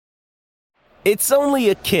It's only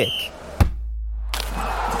a kick,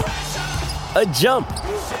 a jump,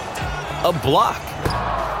 a block.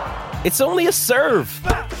 It's only a serve.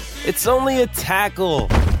 It's only a tackle,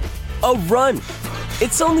 a run.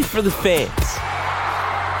 It's only for the fans.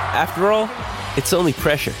 After all, it's only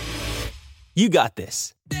pressure. You got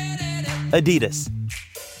this. Adidas.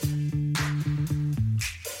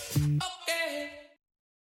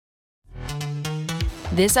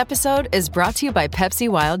 This episode is brought to you by Pepsi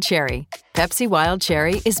Wild Cherry. Pepsi Wild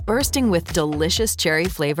Cherry is bursting with delicious cherry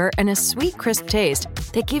flavor and a sweet, crisp taste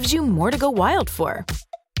that gives you more to go wild for.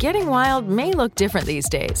 Getting wild may look different these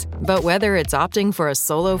days, but whether it's opting for a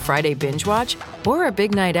solo Friday binge watch or a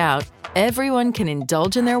big night out, everyone can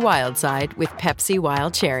indulge in their wild side with Pepsi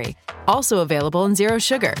Wild Cherry. Also available in Zero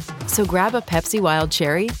Sugar. So grab a Pepsi Wild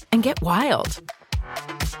Cherry and get wild.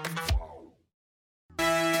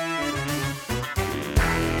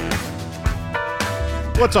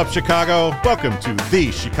 What's up, Chicago? Welcome to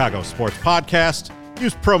the Chicago Sports Podcast.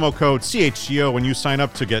 Use promo code CHGO when you sign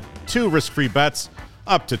up to get 2 risk-free bets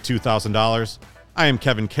up to $2,000. I am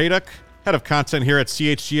Kevin Kaduk, head of content here at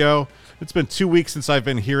CHGO. It's been 2 weeks since I've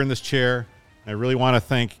been here in this chair. I really want to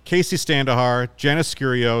thank Casey Standahar, Janice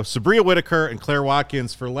Scurio, Sabria Whitaker, and Claire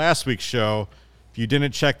Watkins for last week's show. If you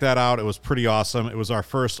didn't check that out, it was pretty awesome. It was our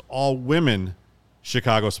first all-women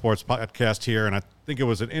Chicago sports podcast here, and I think it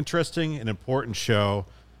was an interesting and important show.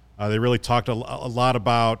 They really talked a lot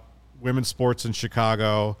about women's sports in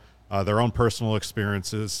Chicago, their own personal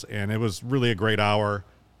experiences, and it was really a great hour.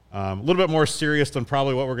 A little bit more serious than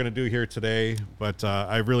probably what we're going to do here today, but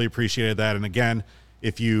I really appreciated that. And again,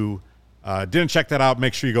 if you didn't check that out,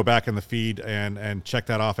 make sure you go back in the feed and check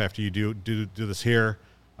that off after you do this here.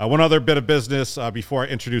 One other bit of business before I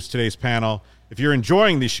introduce today's panel. If you're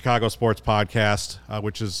enjoying the Chicago Sports Podcast,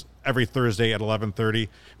 which is every Thursday at 11:30,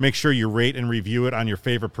 make sure you rate and review it on your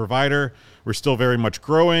favorite provider. We're still very much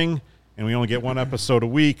growing, and we only get 1 episode a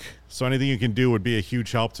week, so anything you can do would be a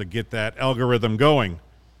huge help to get that algorithm going.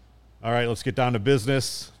 All right, let's get down to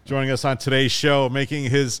business. Joining us on today's show, making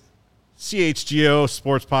his CHGO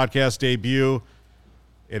Sports Podcast debut,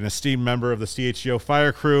 an esteemed member of the CHGO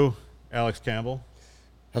Fire Crew, Alex Campbell.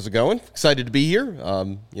 How's it going? Excited to be here.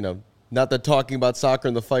 Not that talking about soccer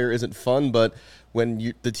and the Fire isn't fun, but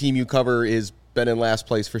when the team you cover is been in last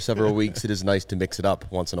place for several weeks, it is nice to mix it up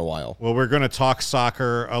once in a while. Well, we're going to talk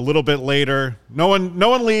soccer a little bit later. No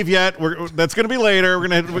one leave yet. That's going to be later. We're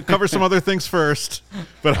going to cover some other things first,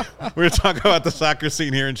 but we're going to talk about the soccer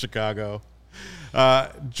scene here in Chicago.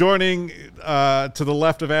 Joining to the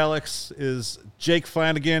left of Alex is Jake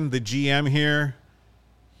Flanagan, the GM here.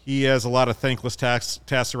 He has a lot of thankless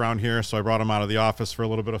tasks around here, so I brought him out of the office for a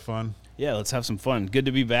little bit of fun. Yeah, let's have some fun. Good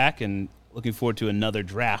to be back, and looking forward to another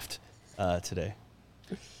draft today.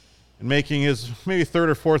 And making his maybe third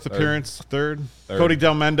or fourth appearance, third. Cody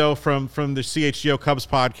Del Mendo from the CHGO Cubs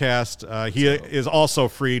podcast. He is also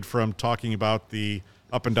freed from talking about the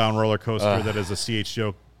up and down roller coaster that is the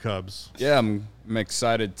CHGO Cubs. Yeah, I'm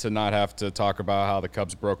excited to not have to talk about how the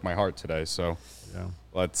Cubs broke my heart today. So yeah.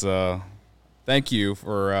 Let's thank you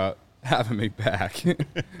for having me back.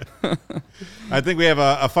 I think we have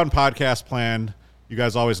a fun podcast planned. You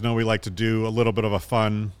guys always know we like to do a little bit of a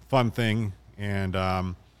fun thing.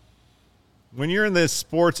 And when you're in this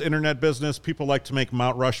sports internet business, people like to make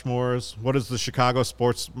Mount Rushmores. What is the Chicago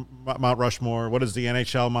sports Mount Rushmore? What is the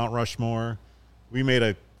NHL Mount Rushmore? We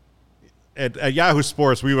made at Yahoo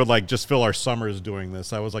Sports, we would just fill our summers doing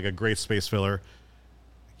this. That was like a great space filler.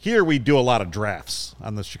 Here we do a lot of drafts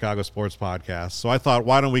on the Chicago Sports Podcast. So I thought,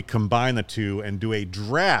 why don't we combine the two and do a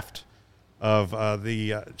draft of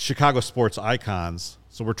the Chicago sports icons.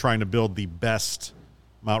 So we're trying to build the best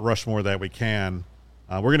Mount Rushmore that we can.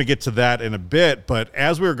 We're going to get to that in a bit, but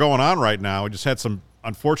as we were going on right now, we just had some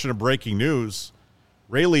unfortunate breaking news.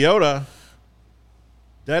 Ray Liotta,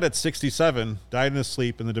 dead at 67, died in his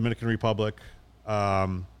sleep in the Dominican Republic.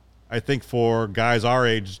 I think for guys our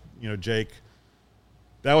age, Jake,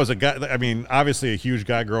 that was a guy, obviously a huge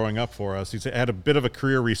guy growing up for us. He's had a bit of a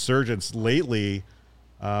career resurgence lately.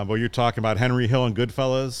 But you're talking about Henry Hill and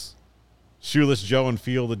Goodfellas, Shoeless Joe and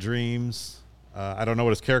Field of Dreams. I don't know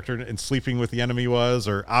what his character in Sleeping with the Enemy was,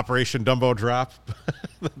 or Operation Dumbo Drop.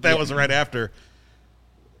 That was right after.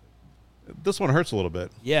 This one hurts a little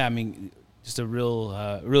bit. Yeah, just a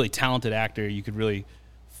really talented actor. You could really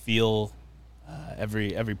feel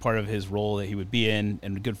every part of his role that he would be in,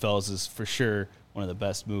 and Goodfellas is for sure one of the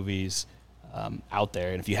best movies out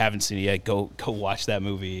there. And if you haven't seen it yet, go watch that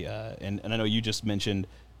movie. And I know you just mentioned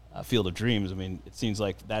Field of Dreams. I mean, it seems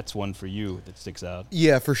like that's one for you that sticks out.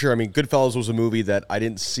 Yeah, for sure. I mean, Goodfellas was a movie that I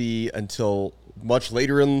didn't see until much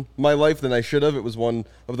later in my life than I should have. It was one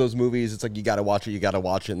of those movies, it's like you got to watch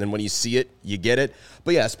it. And then when you see it, you get it.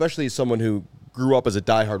 But yeah, especially as someone who grew up as a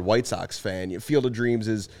diehard White Sox fan, Field of Dreams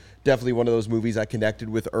is definitely one of those movies I connected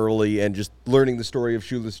with early, and just learning the story of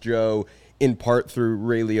Shoeless Joe in part through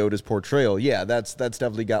Ray Liotta's portrayal. Yeah, that's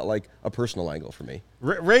definitely got like a personal angle for me.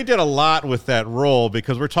 Ray did a lot with that role,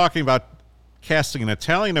 because we're talking about casting an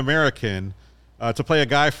Italian-American to play a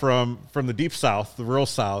guy from the deep South, the rural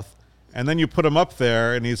South, and then you put him up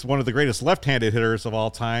there, and he's one of the greatest left-handed hitters of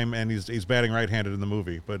all time, and he's batting right-handed in the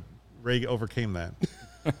movie. But Ray overcame that.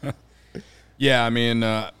 Yeah, I mean,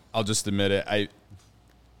 I'll just admit it.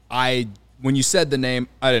 I when you said the name,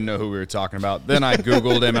 I didn't know who we were talking about. Then I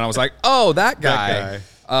Googled him, and I was like, oh, that guy.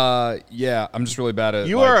 Yeah, I'm just really bad at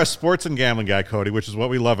You are a sports and gambling guy, Cody, which is what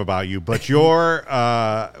we love about you. But your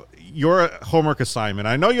homework assignment,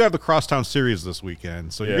 I know you have the Crosstown Series this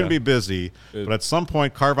weekend, so you're going to be busy. But at some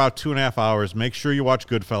point, carve out 2.5 hours. Make sure you watch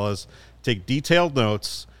Goodfellas. Take detailed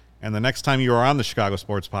notes. And the next time you are on the Chicago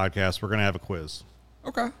Sports Podcast, we're going to have a quiz.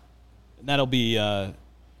 Okay. That'll be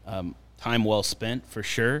time well spent for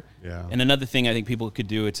sure. Yeah. And another thing I think people could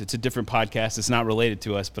do, it's a different podcast. It's not related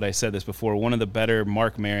to us, but I said this before. One of the better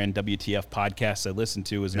Mark Maron WTF podcasts I listened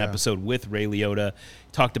to was an episode with Ray Liotta.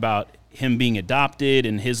 Talked about him being adopted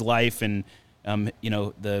and his life, and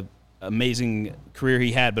the amazing career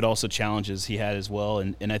he had, but also challenges he had as well.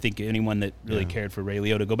 And I think anyone that really cared for Ray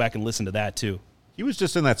Liotta, go back and listen to that too. He was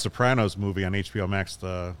just in that Sopranos movie on HBO Max,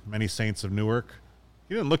 The Many Saints of Newark.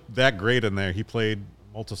 He didn't look that great in there. He played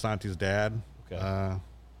Moltisanti's dad. Okay.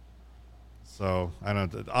 So I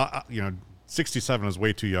don't know. 67 is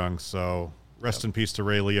way too young. So rest in peace to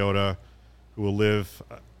Ray Liotta, who will live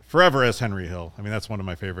forever as Henry Hill. I mean, that's one of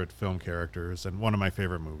my favorite film characters and one of my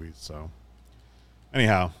favorite movies. So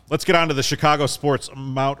anyhow, let's get on to the Chicago Sports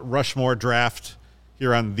Mount Rushmore draft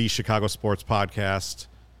here on the Chicago Sports Podcast.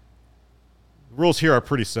 The rules here are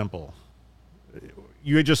pretty simple.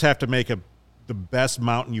 You just have to make the best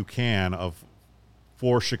mountain you can of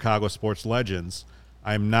 4 Chicago sports legends.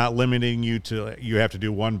 I'm not limiting you to, you have to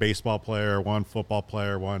do one baseball player, one football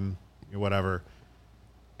player, one whatever.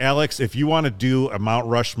 Alex, if you want to do a Mount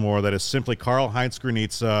Rushmore that is simply Karl-Heinz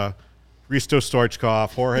Granitza, Risto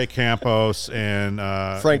Stoichkov, Jorge Campos, and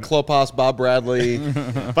Frank Klopas, Bob Bradley.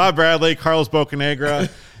 Carlos Bocanegra,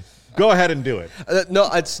 go ahead and do it.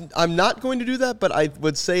 I'm not going to do that, but I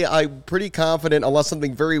would say I'm pretty confident, unless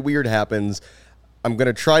something very weird happens, I'm going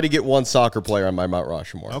to try to get one soccer player on my Mount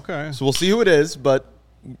Rushmore. Okay. So we'll see who it is, but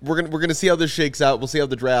we're going to see how this shakes out. We'll see how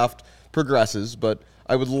the draft progresses, but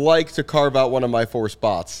I would like to carve out one of my 4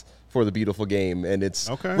 spots for the beautiful game, and it's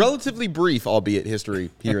relatively brief, albeit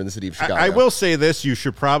history here in the city of Chicago. I will say this, you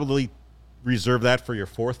should probably reserve that for your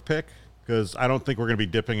 4th pick, because I don't think we're going to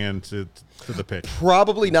be dipping into the pitch.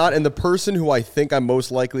 Probably not. And the person who I think I'm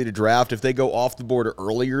most likely to draft, if they go off the board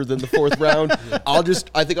earlier than the 4th round,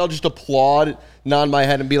 I think I'll just applaud, nod my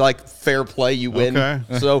head, and be like, "Fair play, you win."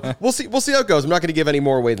 Okay. So we'll see. We'll see how it goes. I'm not going to give any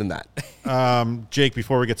more away than that. Jake,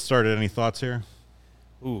 before we get started, any thoughts here?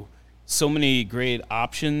 Ooh, so many great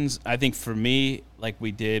options. I think for me, like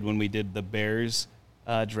we did when we did the Bears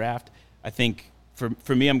draft, I think.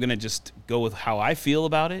 For me, I'm going to just go with how I feel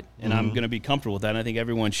about it, and I'm going to be comfortable with that, and I think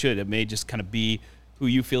everyone should. It may just kind of be who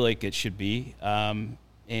you feel like it should be. And,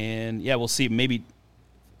 we'll see. Maybe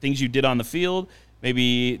things you did on the field,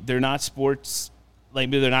 maybe they're not sports, like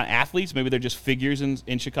maybe they're not athletes, maybe they're just figures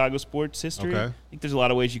in Chicago sports history. Okay. I think there's a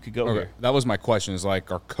lot of ways you could go here. That was my question, is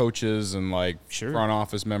like, are coaches and front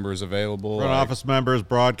office members available? Front office members,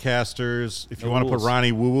 broadcasters. If you want to put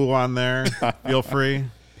Ronnie Woo-Woo on there, feel free.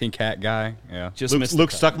 Pink hat guy, yeah. Just Luke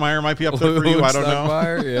Stuckmeyer might be up there for you. I don't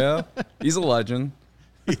know. Yeah, he's a legend.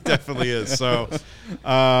 He definitely is. So,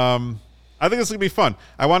 I think this is gonna be fun.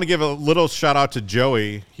 I want to give a little shout out to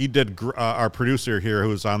Joey. He did our producer here,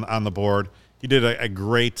 who's on the board. He did a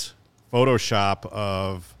great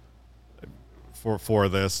Photoshop for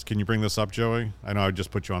this. Can you bring this up, Joey? I know I just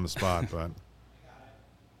put you on the spot, but.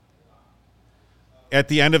 At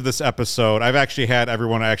the end of this episode, I've actually had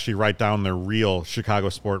everyone actually write down their real Chicago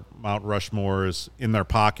Sport Mount Rushmores in their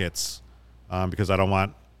pockets because I don't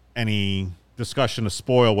want any discussion to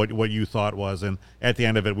spoil what you thought was. And at the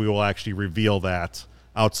end of it, we will actually reveal that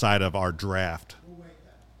outside of our draft.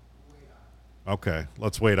 Okay,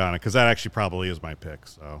 let's wait on it because that actually probably is my pick.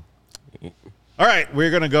 So, all right,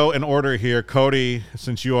 we're going to go in order here. Cody,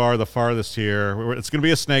 since you are the farthest here, it's going to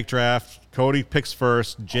be a snake draft. Cody picks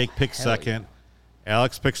first. Jake picks second.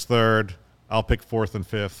 Alex picks third. I'll pick fourth and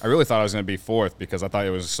fifth. I really thought I was going to be fourth because I thought it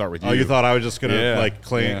was start with you. Oh, you thought I was just going to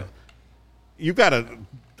claim? Yeah.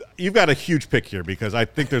 You've got a huge pick here because I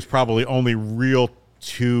think there's probably only real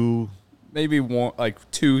two. Maybe one,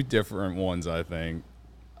 like two different ones. I think,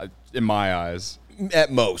 in my eyes,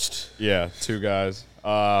 at most. Yeah, two guys.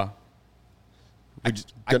 I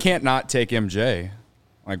can't not take MJ.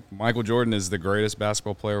 Like, Michael Jordan is the greatest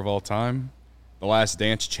basketball player of all time. The Last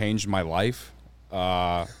Dance changed my life.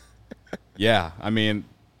 Yeah, I mean,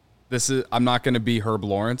 I'm not going to be Herb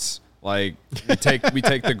Lawrence. Like, we take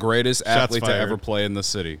the greatest athlete to ever play in the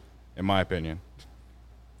city, in my opinion.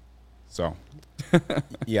 So,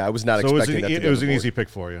 yeah, I was not expecting that. It was an easy pick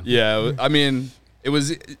for you. Yeah, I mean, it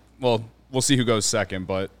was. Well, we'll see who goes second,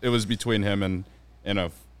 but it was between him and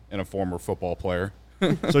a former football player.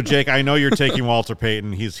 So, Jake, I know you're taking Walter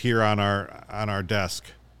Payton. He's here on our desk.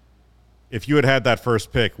 If you had that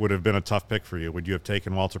first pick, would have been a tough pick for you. Would you have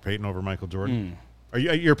taken Walter Payton over Michael Jordan?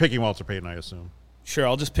 You're picking Walter Payton, I assume. Sure,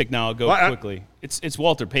 I'll just pick now. I'll go quickly. It's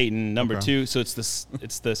Walter Payton, number 2. So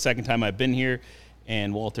it's the second time I've been here,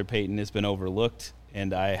 and Walter Payton has been overlooked,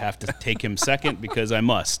 and I have to take him second because I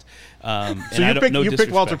must. So you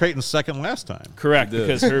picked Walter Payton second last time. Correct,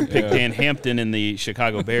 because Herb picked Dan Hampton in the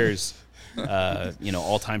Chicago Bears,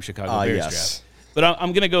 all-time Chicago Bears draft. But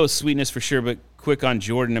I'm going to go with sweetness for sure, but quick on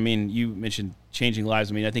Jordan. I mean, you mentioned changing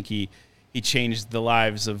lives. I mean, I think he changed the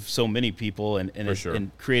lives of so many people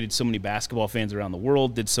and created so many basketball fans around the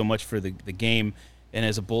world, did so much for the game. And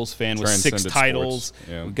as a Bulls fan with 6 titles,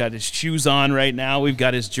 we've got his shoes on right now. We've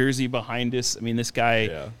got his jersey behind us. I mean, this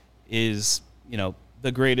guy is,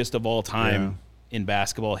 the greatest of all time in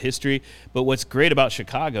basketball history. But what's great about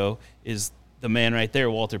Chicago is the man right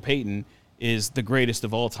there, Walter Payton, is the greatest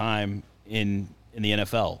of all time in the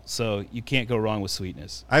NFL. So you can't go wrong with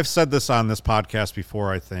sweetness. I've said this on this podcast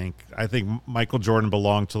before, I think. I think Michael Jordan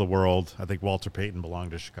belonged to the world. I think Walter Payton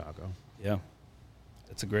belonged to Chicago. Yeah.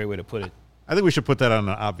 That's a great way to put it. I think we should put that on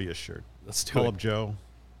an obvious shirt. Let's do Call it. up Joe.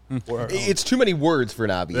 It's too many words for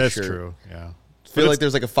an obvious shirt. That's true, yeah. I feel like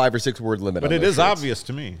there's like a 5 or 6 word limit but on it is shirts. obvious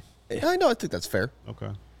to me. I know, I think that's fair. Okay.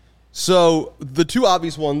 So the two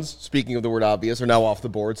obvious ones, speaking of the word obvious, are now off the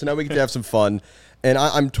board. So now we get to have some fun. And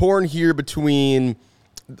I'm torn here between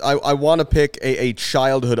I want to pick a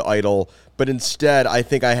childhood idol, but instead I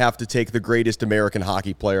think I have to take the greatest American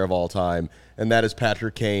hockey player of all time, and that is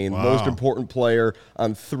Patrick Kane, most important player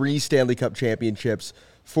on 3 Stanley Cup championships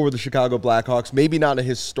for the Chicago Blackhawks. Maybe not a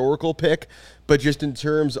historical pick, but just in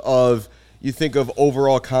terms of you think of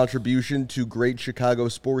overall contribution to great Chicago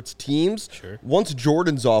sports teams. Sure. Once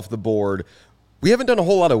Jordan's off the board, we haven't done a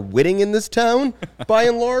whole lot of winning in this town, by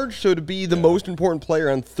and large. So to be the most important player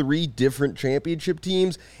on 3 different championship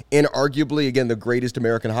teams and arguably, again, the greatest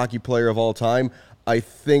American hockey player of all time, I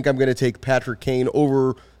think I'm going to take Patrick Kane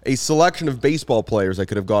over a selection of baseball players I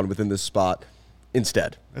could have gone within this spot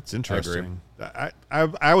instead. That's interesting.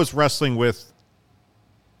 I was wrestling with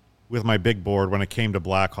my big board when it came to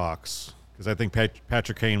Blackhawks because I think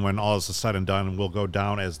Patrick Kane, when all is said and done, will go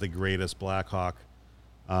down as the greatest Blackhawk.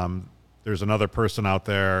 There's another person out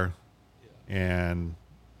there, and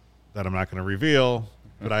that I'm not going to reveal.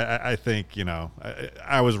 But I think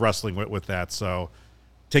I was wrestling with that. So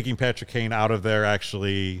taking Patrick Kane out of there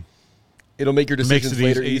actually it'll make your decisions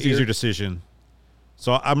makes it later easier decision.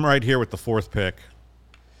 So I'm right here with the 4th pick.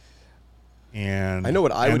 And I know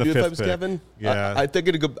what I would do if I was pick. Kevin. Yeah, I think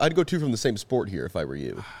I'd go 2 from the same sport here if I were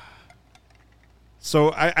you.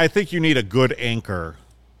 So I think you need a good anchor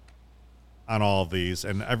on all of these,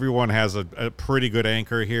 and everyone has a pretty good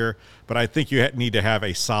anchor here, but I think you need to have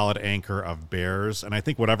a solid anchor of Bears, and I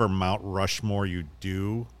think whatever Mount Rushmore you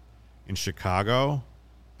do in Chicago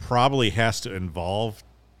probably has to involve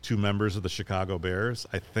 2 members of the Chicago Bears,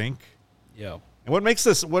 I think. Yeah. And what makes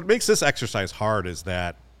this exercise hard is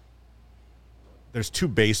that there's 2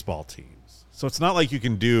 baseball teams. So it's not like you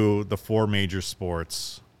can do the 4 major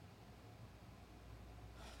sports.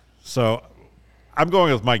 So I'm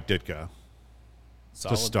going with Mike Ditka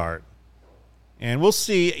to start. And we'll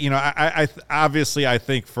see. I obviously I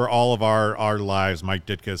think for all of our lives, Mike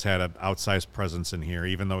Ditka has had an outsized presence in here,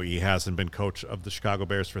 even though he hasn't been coach of the Chicago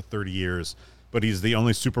Bears for 30 years. But he's the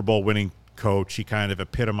only Super Bowl winning coach. He kind of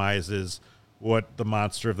epitomizes what the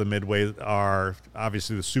monster of the Midway are.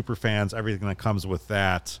 Obviously, the super fans, everything that comes with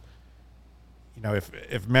that.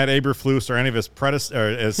 If Matt Eberflus or any of his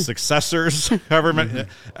his successors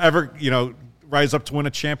ever rise up to win a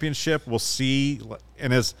championship, we'll see.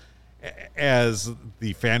 And as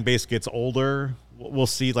the fan base gets older, we'll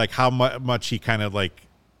see how much he kind of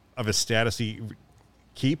of his status he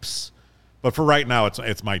keeps. But for right now,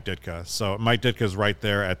 it's Mike Ditka. So Mike Ditka is right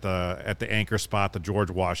there at the anchor spot, the George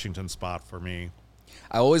Washington spot for me.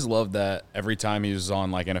 I always loved that every time he was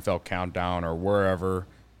on like NFL Countdown or wherever,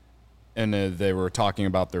 and they were talking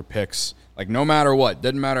about their picks. Like no matter what,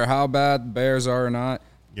 didn't matter how bad the Bears are or not.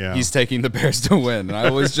 Yeah. He's taking the Bears to win, and I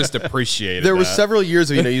always just appreciated There that. was several years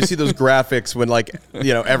of, you see those graphics when, like,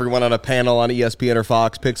 everyone on a panel on ESPN or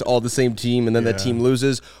Fox picks all the same team, and then that team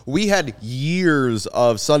loses. We had years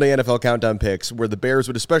of Sunday NFL Countdown picks where the Bears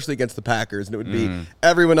would, especially against the Packers, and it would be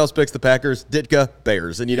everyone else picks the Packers, Ditka,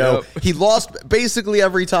 Bears. And, he lost basically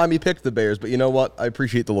every time he picked the Bears, but you know what? I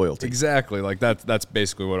appreciate the loyalty. Exactly. Like, that's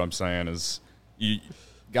basically what I'm saying is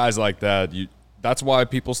guys like that, that's why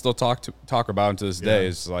people still talk about him to this day.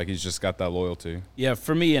 Is like he's just got that loyalty. Yeah,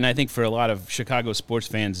 for me, and I think for a lot of Chicago sports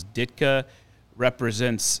fans, Ditka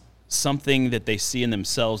represents something that they see in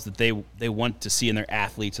themselves that they want to see in their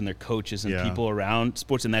athletes and their coaches and people around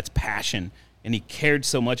sports, and that's passion. And he cared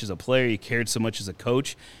so much as a player, he cared so much as a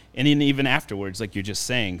coach, and even afterwards, like you're just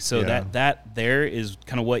saying. So that there is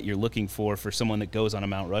kind of what you're looking for someone that goes on a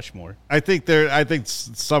Mount Rushmore. I think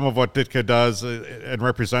some of what Ditka does and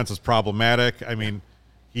represents is problematic. I mean,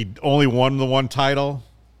 he only won the one title.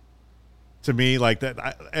 To me, like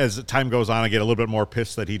that, as time goes on, I get a little bit more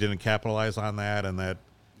pissed that he didn't capitalize on that and that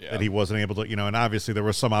he wasn't able to, and obviously there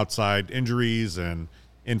were some outside injuries and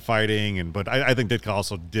infighting, but I think Ditka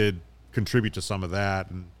also did contribute to some of that,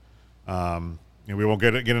 and we won't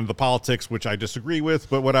get into the politics, which I disagree with,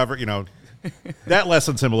 but whatever, that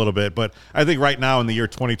lessens him a little bit. But I think right now in the year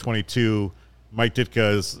 2022, Mike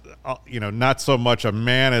Ditka is, not so much a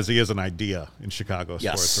man as he is an idea in Chicago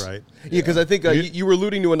sports, right? Yeah, because I think you were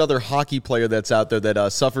alluding to another hockey player that's out there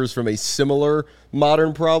that suffers from a similar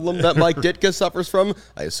modern problem that Mike Ditka suffers from.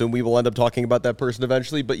 I assume we will end up talking about that person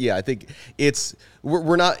eventually. But yeah, I think the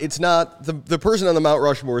person on the Mount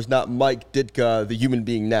Rushmore is not Mike Ditka, the human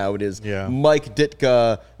being now. It is Mike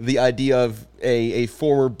Ditka, the idea of a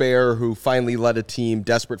former Bear who finally led a team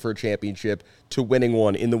desperate for a championship to winning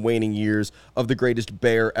one in the waning years of the greatest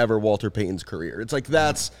Bear ever, Walter Payton's career. It's like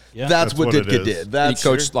that's what Ditka did. He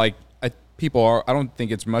coached I don't think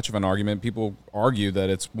it's much of an argument. People argue that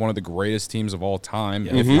it's one of the greatest teams of all time,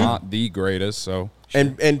 if not the greatest. So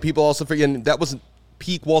and people also forget, and that wasn't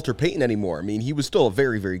peak Walter Payton anymore. I mean, he was still a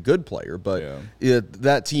very, very good player, but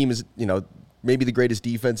that team is maybe the greatest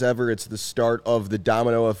defense ever. It's the start of the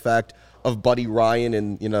domino effect of Buddy Ryan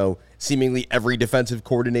and seemingly every defensive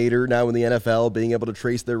coordinator now in the NFL being able to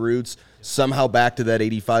trace their roots somehow back to that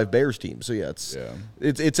 85 Bears team. So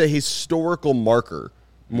it's a historical marker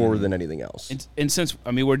more than anything else. And since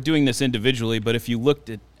we're doing this individually, but if you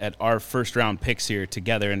looked at our first round picks here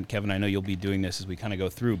together, and Kevin, I know you'll be doing this as we kind of go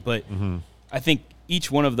through, but I think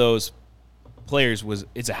each one of those players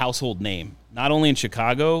it's a household name, not only in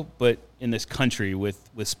Chicago but in this country with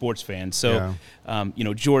sports fans. So,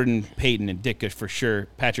 Jordan, Payton, and Ditka for sure.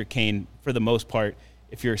 Patrick Kane, for the most part,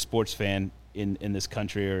 if you're a sports fan in this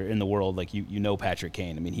country or in the world, like you know Patrick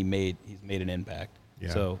Kane. I mean, he's made an impact.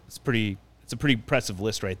 Yeah. So it's a pretty impressive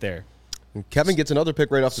list right there. And Kevin gets another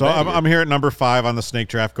pick right off the bat. So I'm here at number 5 on the snake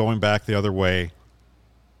draft, going back the other way.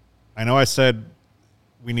 I know I said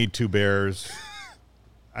we need 2 Bears.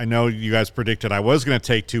 I know you guys predicted I was going to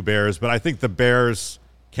take 2 Bears, but I think the Bears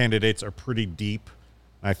candidates are pretty deep.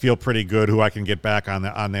 I feel pretty good who I can get back on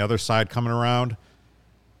the other side coming around.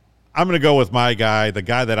 I'm going to go with my guy, the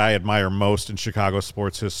guy that I admire most in Chicago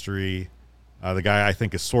sports history, the guy I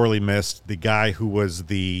think is sorely missed, the guy who was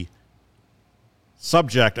the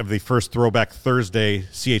subject of the first Throwback Thursday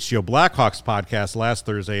CHGO Blackhawks podcast last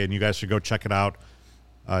Thursday, and you guys should go check it out.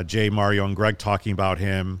 Jay, Mario, and Greg talking about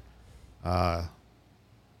him.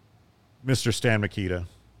 Mr. Stan Mikita.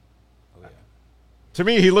 Oh, yeah. To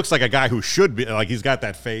me, he looks like a guy who should be, like, he's got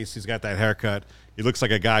that face, he's got that haircut. He looks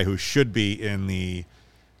like a guy who should be in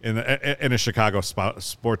a Chicago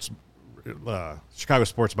sports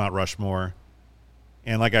Mount Rushmore.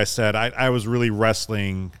 And like I said, I was really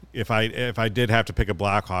wrestling if I did have to pick a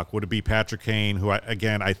Blackhawk, would it be Patrick Kane, who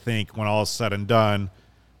I think when all is said and done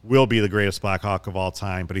will be the greatest Blackhawk of all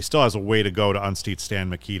time, but he still has a way to go to unseat Stan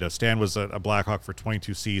Mikita. Stan was a Blackhawk for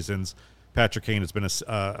 22 seasons. Patrick Kane has been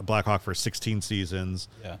a Blackhawk for 16 seasons.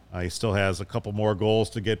 Yeah. He still has a couple more goals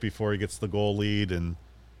to get before he gets the goal lead and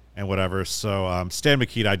whatever. So Stan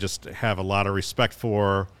Mikita, I just have a lot of respect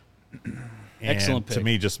for. Excellent pick. To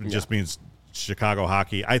me, just means Chicago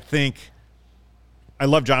hockey. I think I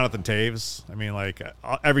love Jonathan Toews. I mean, like,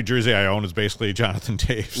 every jersey I own is basically Jonathan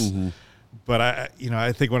Toews. Mm-hmm. But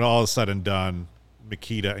I think when all is said and done,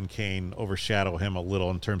 Mikita and Kane overshadow him a little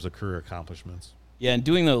in terms of career accomplishments. Yeah, and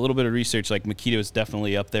doing a little bit of research, like, Mikita was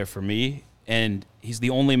definitely up there for me. and he's the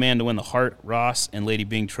only man to win the Hart, Ross, and Lady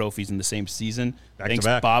Byng trophies in the same season. Thanks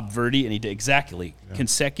to Bob Verdi, and he did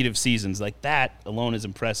consecutive seasons. Like, that alone is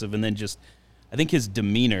impressive. And then just, I think his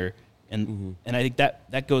demeanor, and I think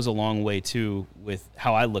that goes a long way too with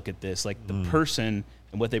how I look at this. Like, the person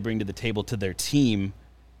and what they bring to the table to their team,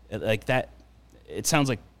 like that. It sounds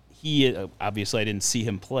like he obviously I didn't see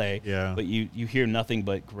him play, but you hear nothing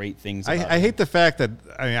but great things about him. I hate the fact that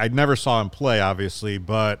I never saw him play, obviously,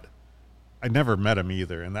 but I never met him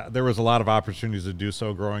either, and there was a lot of opportunities to do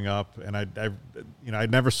so growing up. And I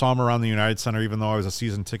never saw him around the United Center, even though I was a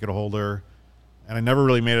season ticket holder, and I never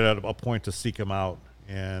really made it a point to seek him out.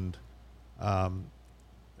 And an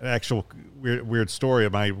actual weird story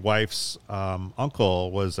of my wife's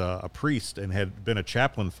uncle was a priest and had been a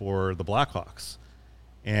chaplain for the Blackhawks.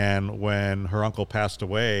 And when her uncle passed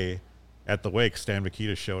away at the wake, Stan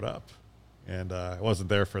Mikita showed up, and I wasn't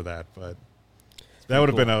there for that, but that would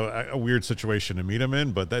have been a weird situation to meet him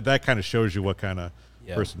in. But that kind of shows you what kind of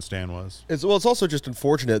person Stan was. It's also just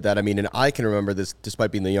unfortunate that, and I can remember this,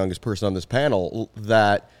 despite being the youngest person on this panel,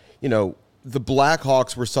 that, the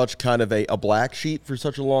Blackhawks were such kind of a black sheep for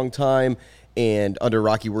such a long time. And under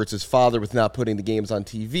Rocky Wirtz's father, with not putting the games on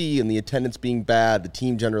TV and the attendance being bad, the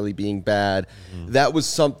team generally being bad, that was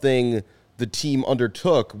something the team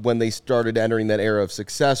undertook when they started entering that era of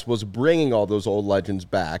success, was bringing all those old legends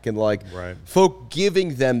back and folk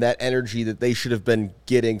giving them that energy that they should have been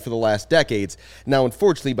getting for the last decades. Now,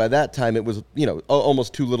 unfortunately, by that time, it was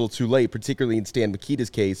almost too little too late, particularly in Stan Mikita's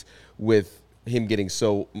case with him getting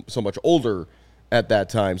so much older at that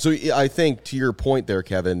time. So I think, to your point there,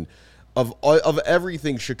 Kevin, of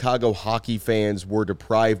everything Chicago hockey fans were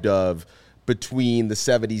deprived of between the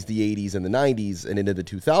 70s, the 80s, and the 90s, and into the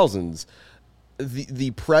 2000s,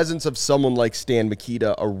 the presence of someone like Stan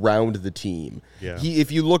Mikita around the team. Yeah.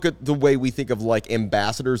 If you look at the way we think of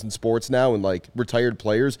ambassadors in sports now and retired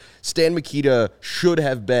players, Stan Mikita should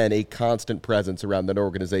have been a constant presence around that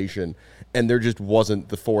organization, and there just wasn't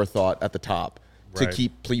the forethought at the top to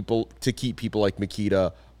keep people like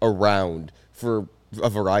Mikita around for a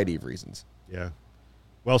variety of reasons. Yeah.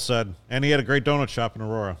 Well said. And he had a great donut shop in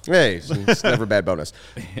Aurora. Hey, it's never a bad bonus.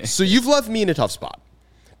 So you've left me in a tough spot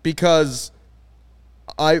because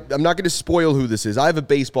I'm not going to spoil who this is. I have a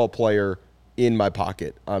baseball player in my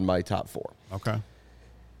pocket on my top four. Okay.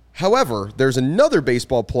 However, there's another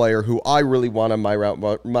baseball player who I really want on my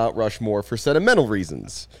Mount Rushmore for sentimental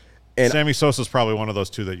reasons. And Sammy Sosa's probably one of those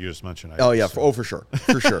two that you just mentioned. For sure.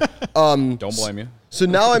 For sure. Don't blame you. So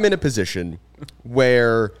now I'm in a position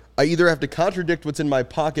where I either have to contradict what's in my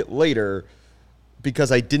pocket later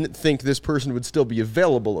because I didn't think this person would still be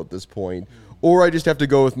available at this point, or I just have to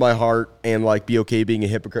go with my heart and be okay being a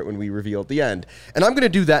hypocrite when we reveal at the end. And I'm going to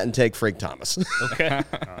do that and take Frank Thomas. Okay.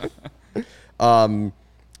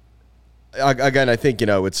 Again, I think,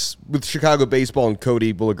 it's with Chicago baseball, and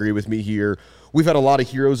Cody will agree with me here. We've had a lot of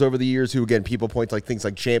heroes over the years who, again, people point to things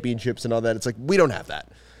like championships and all that. It's we don't have that.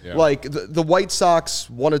 Yeah. The White Sox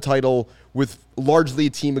won a title with largely a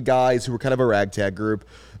team of guys who were kind of a ragtag group.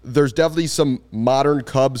 There's definitely some modern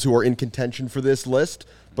Cubs who are in contention for this list,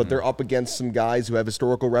 but they're up against some guys who have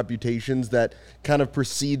historical reputations that kind of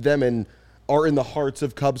precede them and are in the hearts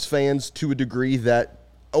of Cubs fans to a degree that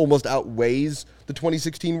almost outweighs the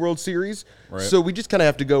 2016 World Series. Right. So we just kind of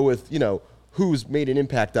have to go with, who's made an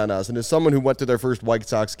impact on us. And as someone who went to their first White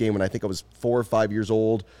Sox game when I think I was 4 or 5 years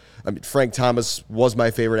old, Frank Thomas was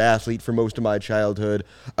my favorite athlete for most of my childhood,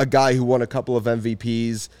 a guy who won a couple of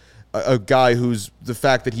MVPs, a guy who's the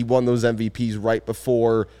fact that he won those MVPs right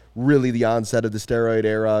before really the onset of the steroid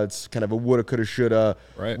era. It's kind of a woulda, coulda, shoulda.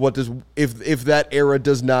 Right. What does if that era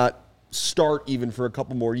does not start even for a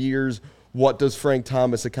couple more years, what does Frank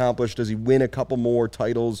Thomas accomplish? Does he win a couple more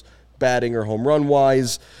titles, batting or home run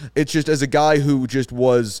wise? It's just, as a guy who just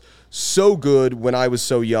was so good when I was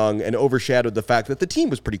so young and overshadowed the fact that the team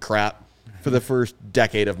was pretty crap for the first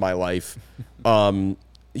decade of my life.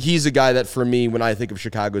 He's a guy that, for me, when I think of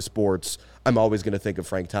Chicago sports, I'm always going to think of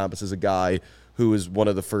Frank Thomas as a guy who is one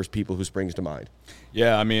of the first people who springs to mind.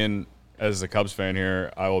 Yeah, I mean, as a Cubs fan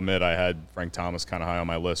here, I will admit I had Frank Thomas kind of high on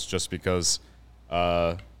my list just because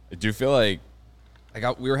I do feel like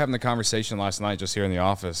we were having the conversation last night just here in the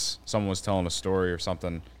office. Someone was telling a story or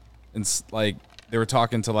something, and they were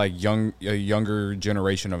talking to a younger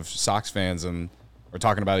generation of Sox fans, and we're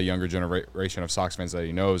talking about a younger generation of Sox fans that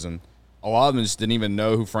he knows, and a lot of them just didn't even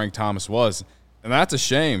know who Frank Thomas was. And that's a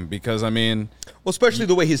shame because, well, especially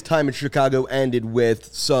the way his time in Chicago ended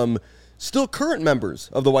with some still current members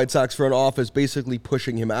of the White Sox front office basically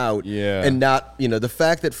pushing him out. Yeah. And not, the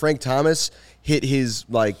fact that Frank Thomas hit his,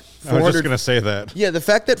 400... I was just going to say that. Yeah, the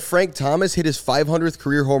fact that Frank Thomas hit his 500th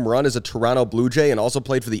career home run as a Toronto Blue Jay and also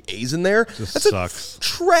played for the A's in there, that's sucks. a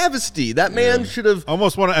travesty. That man should have...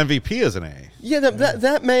 Almost won an MVP as an A. Yeah,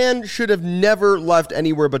 that man should have never left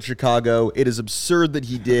anywhere but Chicago. It is absurd that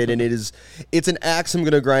he did, and it's an axe I'm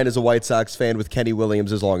going to grind as a White Sox fan with Kenny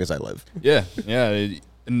Williams as long as I live. Yeah.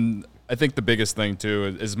 And I think the biggest thing,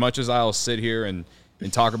 too, as much as I'll sit here and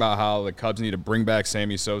talk about how the Cubs need to bring back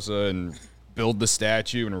Sammy Sosa and build the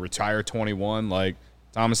statue and retire 21, like,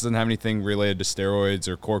 Thomas doesn't have anything related to steroids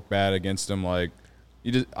or cork bat against him. Like,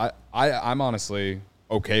 I'm honestly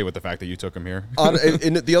okay with the fact that you took him here.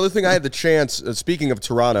 And the other thing I had the chance, speaking of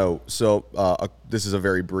Toronto, so this is a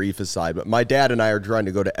very brief aside, but my dad and I are trying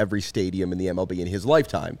to go to every stadium in the MLB in his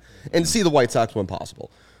lifetime and see the White Sox when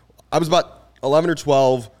possible. I was about 11 or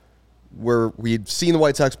 12 where we'd seen the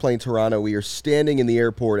White Sox playing Toronto. We are standing in the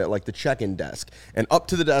airport at the check-in desk, and up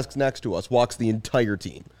to the desk next to us walks the entire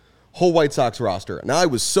team. Whole White Sox roster. And I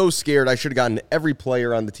was so scared I should have gotten every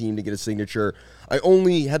player on the team to get a signature. I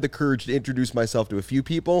only had the courage to introduce myself to a few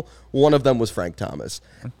people. One of them was Frank Thomas.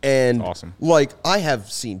 And awesome. I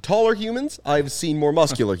have seen taller humans. I've seen more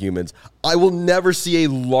muscular humans. I will never see a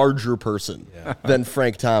larger person than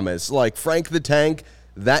Frank Thomas. Frank the Tank,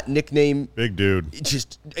 that nickname. Big dude.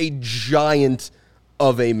 Just a giant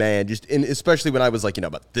of a man, and especially when I was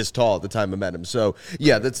about this tall at the time I met him. So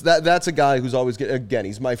yeah, that's a guy who's always again.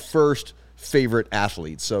 He's my first favorite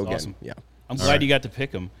athlete. So again, awesome. Yeah, I'm glad you got to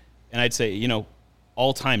pick him, and I'd say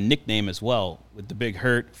all-time nickname as well with the Big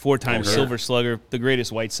Hurt, 4-time Silver Slugger, the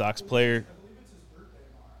greatest White Sox player.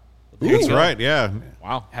 That's right. Yeah.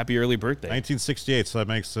 Wow, happy early birthday! 1968. So that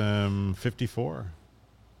makes him 54.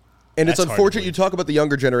 And That's it's unfortunate you talk about the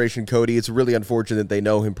younger generation, Cody. It's really unfortunate they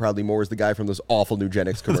know him probably more as the guy from those awful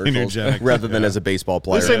Nugenics commercials rather than as a baseball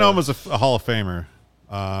player. At least they know him as a Hall of Famer.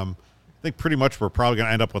 I think pretty much we're probably going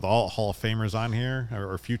to end up with all Hall of Famers on here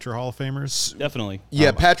or future Hall of Famers. Definitely.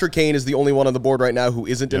 Yeah, Patrick Kane is the only one on the board right now who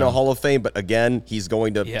isn't in a Hall of Fame, but again, he's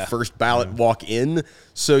going to first ballot walk in.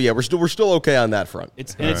 So yeah, we're still okay on that front.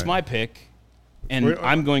 It's my pick. And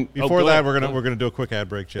I'm going. Before that, we're gonna do a quick ad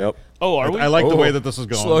break, Jake. Yep. Oh, are we? I like the way that this is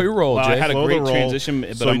going. Slow your roll, Wow, Jake. I had a Slow great the roll. transition,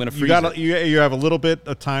 but So I'm going to freeze it. You have a little bit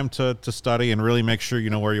of time to study and really make sure you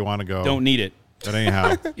know where you want to go. Don't need it. But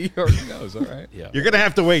anyhow, He already knows, all right. Yeah, you're gonna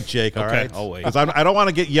have to wait, Jake. All Okay, right, I'll wait. because I don't want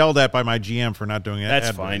to get yelled at by my GM for not doing it.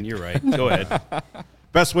 that's fine. You're right. Go ahead.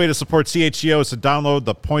 Best way to support CHGO is to download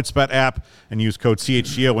the PointsBet app and use code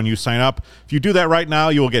CHGO when you sign up. If you do that right now,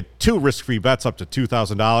 you will get 2 risk-free bets up to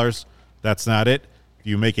 $2,000. That's not it. If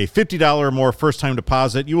you make a $50 or more first-time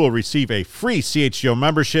deposit, you will receive a free CHGO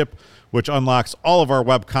membership, which unlocks all of our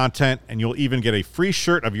web content, and you'll even get a free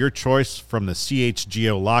shirt of your choice from the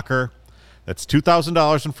CHGO locker. That's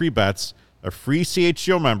 $2,000 in free bets, a free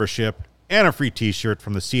CHGO membership, and a free T-shirt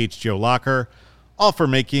from the CHGO locker, all for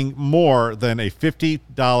making more than a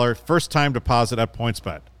 $50 first-time deposit at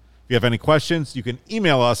PointsBet. If you have any questions, you can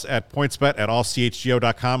email us at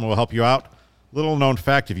pointsbet@allchgo.com, and we'll help you out. Little known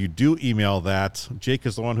fact, if you do email that, Jake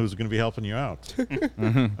is the one who's going to be helping you out. I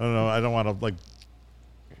don't know. I don't want to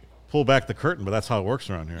pull back the curtain, but that's how it works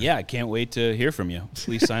around here. Yeah, I can't wait to hear from you.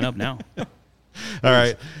 Please sign up now. All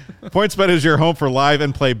right. PointsBet is your home for live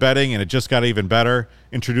and play betting, and it just got even better.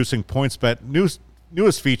 Introducing PointsBet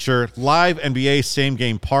newest feature, Live NBA Same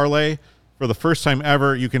Game Parlay. For the first time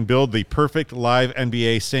ever, you can build the perfect live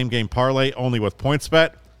NBA Same Game Parlay only with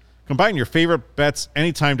PointsBet. Combine your favorite bets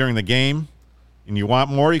anytime during the game. And you want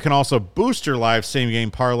more, you can also boost your live same-game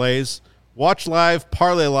parlays. Watch live,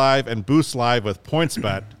 parlay live, and boost live with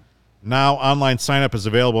PointsBet. Now, online sign-up is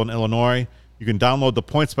available in Illinois. You can download the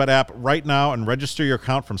PointsBet app right now and register your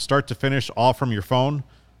account from start to finish, all from your phone.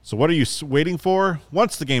 So what are you waiting for?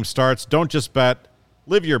 Once the game starts, don't just bet.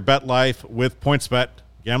 Live your bet life with PointsBet.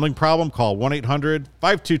 Gambling problem? Call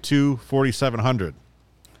 1-800-522-4700.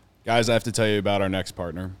 Guys, I have to tell you about our next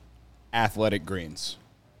partner, Athletic Greens.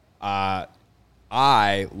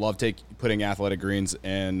 I love putting Athletic Greens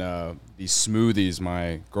in these smoothies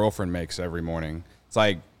my girlfriend makes every morning. It's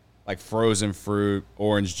like frozen fruit,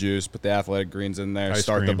 orange juice, put the Athletic Greens in there, Ice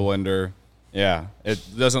start cream. the blender. Yeah, it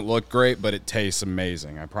doesn't look great, but it tastes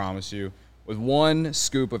amazing, I promise you. With 1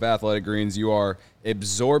 scoop of Athletic Greens, you are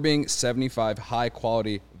absorbing 75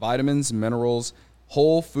 high-quality vitamins, minerals,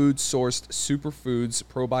 whole food-sourced superfoods,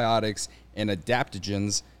 probiotics, and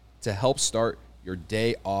adaptogens to help start your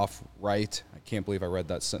day off right. I can't believe I read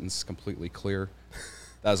that sentence completely clear.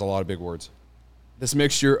 That is a lot of big words. This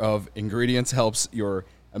mixture of ingredients helps your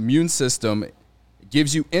immune system It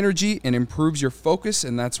gives you energy and improves your focus,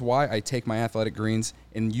 and that's why I take my Athletic Greens,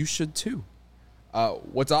 and you should too.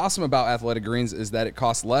 What's awesome about Athletic Greens is that it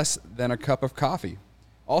costs less than a cup of coffee.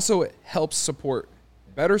 Also, it helps support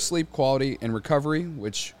better sleep quality and recovery,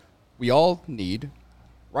 which we all need.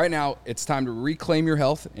 Right now, it's time to reclaim your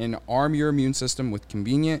health and arm your immune system with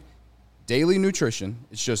convenient daily nutrition.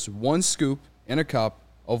 It's just 1 scoop in a cup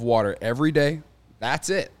of water every day. That's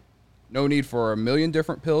it. No need for a million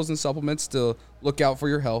different pills and supplements to look out for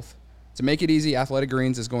your health. To make it easy, Athletic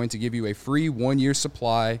Greens is going to give you a free 1-year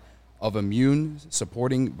supply of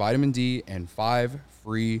immune-supporting vitamin D and 5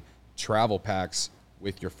 free travel packs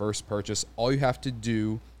with your first purchase. All you have to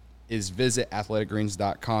do is visit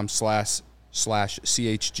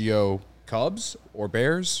athleticgreens.com/CHGO Cubs or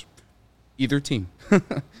Bears, either team.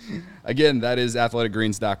 Again, that is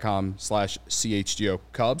athleticgreens.com/CHGO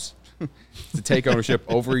Cubs to take ownership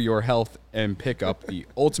over your health and pick up the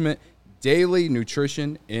ultimate daily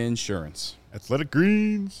nutrition insurance. Athletic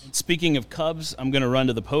Greens. Speaking of Cubs, I'm going to run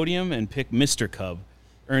to the podium and pick Mr. Cub,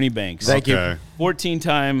 Ernie Banks. Thank you.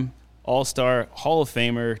 14-time All-Star, Hall of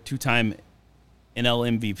Famer, 2-time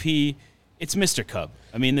NL MVP. It's Mr. Cub.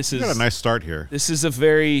 I mean, this is got a nice start here. This is a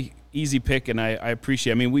very easy pick, and I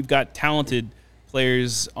appreciate it. I mean, we've got talented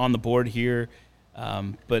players on the board here,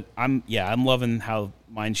 but I'm loving how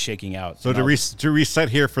mine's shaking out. So to reset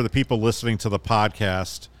here for the people listening to the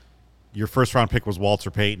podcast, your first round pick was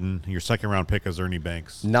Walter Payton. Your second round pick is Ernie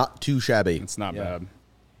Banks. Not too shabby. It's not bad.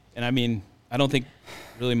 And I mean, I don't think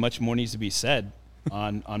really much more needs to be said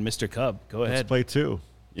on Mr. Cub. Go ahead. Let's play 2.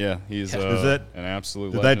 Yeah, he's Is it an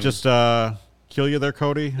absolute Did legend. that just kill you there,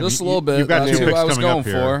 Cody? Just a little bit. You've got That's 2 who picks I was coming going up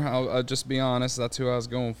here. for. I'll just be honest. That's who I was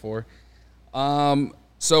going for.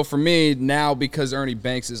 So for me now, because Ernie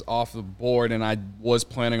Banks is off the board and I was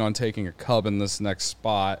planning on taking a Cub in this next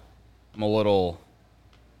spot, I'm a little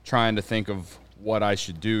trying to think of what I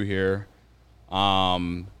should do here.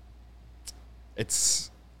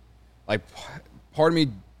 It's like part of me,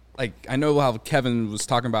 like I know how Kevin was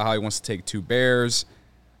talking about how he wants to take 2 Bears,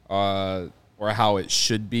 or how it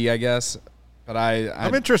should be, I guess. But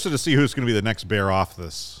I'm interested to see who's going to be the next Bear off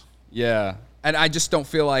this. Yeah. And I just don't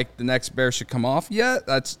feel like the next Bear should come off yet.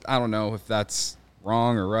 I don't know if that's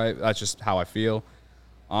wrong or right. That's just how I feel.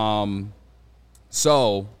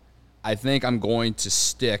 So I think I'm going to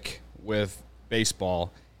stick with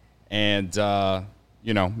baseball. And,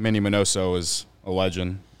 Manny Minoso is a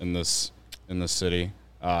legend in this city.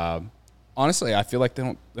 Honestly, I feel like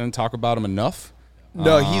they don't talk about him enough.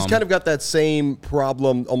 No, he's kind of got that same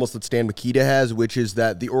problem almost that Stan Mikita has, which is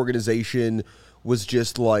that the organization was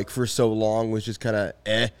just like for so long was just kind of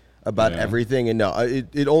about everything. And no,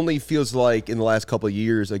 it only feels like in the last couple of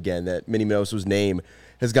years, again, that Manny Minoso's name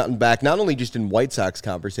has gotten back not only just in White Sox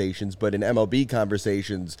conversations, but in MLB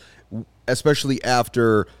conversations, especially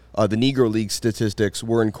after the Negro League statistics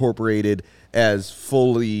were incorporated as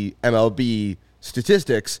fully MLB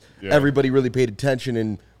statistics. Yeah. Everybody really paid attention.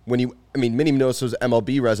 And Manny Minoso's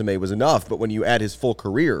MLB resume was enough, but when you add his full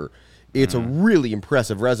career, it's a really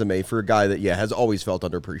impressive resume for a guy that, has always felt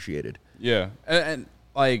underappreciated. Yeah. And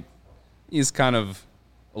like, he's kind of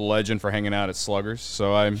a legend for hanging out at Sluggers,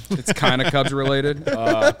 so it's kind of Cubs related.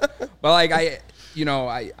 But like, I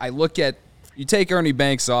look at, you take Ernie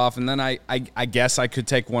Banks off, and then I guess I could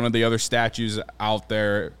take one of the other statues out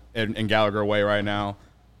there in Gallagher Way right now.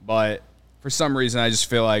 But for some reason, I just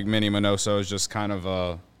feel like Manny Minoso is just kind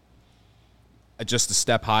of just a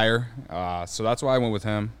step higher. So that's why I went with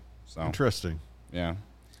him. So interesting. Yeah.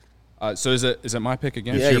 So is it my pick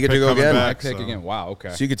again? Yeah, you get to go again. My pick again. Wow. Okay.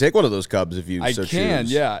 So you could take one of those Cubs if you so can.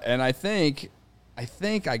 choose. Yeah, and I think I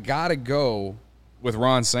gotta go with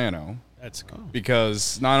Ron Santo. That's cool.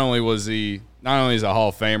 Because not only is he a Hall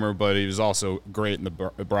of Famer, but he was also great in the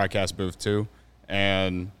broadcast booth too.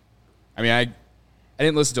 And I mean, I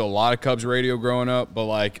didn't listen to a lot of Cubs radio growing up, but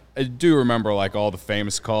like I do remember like all the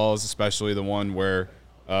famous calls, especially the one where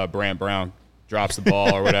Brant Brown drops the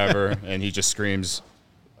ball or whatever, and he just screams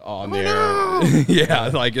on the air. Yeah,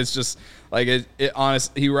 like it's just like it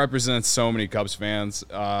honest. He represents so many Cubs fans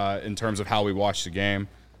in terms of how we watch the game.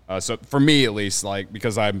 So for me at least, like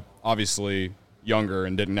because I'm obviously younger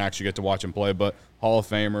and didn't actually get to watch him play, but Hall of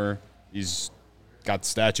Famer, he's got the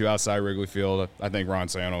statue outside Wrigley Field. I think Ron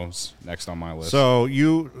Santo's next on my list. So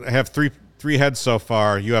you have three heads so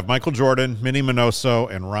far. You have Michael Jordan, Manny Minoso,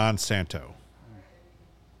 and Ron Santo.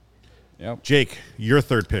 Yep. Jake, your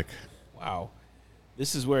third pick. Wow.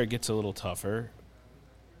 This is where it gets a little tougher.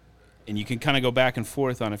 And you can kind of go back and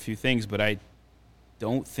forth on a few things, but I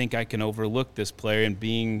don't think I can overlook this player. And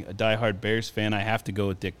being a diehard Bears fan, I have to go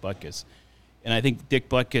with Dick Butkus. And I think Dick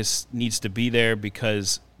Butkus needs to be there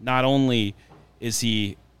because not only is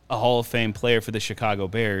he a Hall of Fame player for the Chicago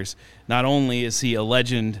Bears, not only is he a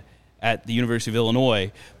legend at the University of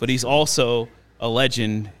Illinois, but he's also a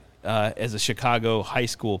legend as a Chicago high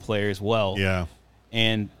school player as well. Yeah.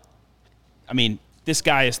 And, I mean, this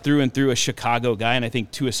guy is through and through a Chicago guy, and I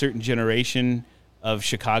think to a certain generation of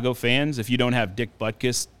Chicago fans, if you don't have Dick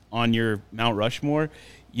Butkus on your Mount Rushmore,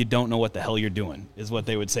 you don't know what the hell you're doing, is what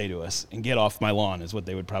they would say to us. And get off my lawn is what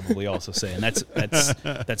they would probably also say. And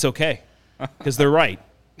that's okay, because they're right.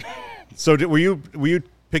 So were you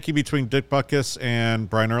picky between Dick Butkus and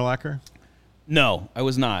Brian Urlacher? No, I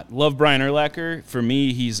was not. Love Brian Urlacher. For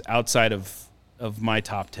me, he's outside of my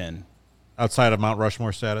top 10. Outside of Mount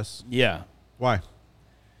Rushmore status? Yeah. Why?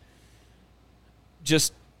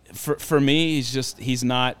 Just for me, he's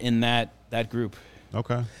not in that group.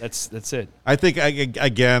 Okay. That's it. I think,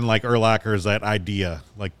 again, like Urlacher is that idea.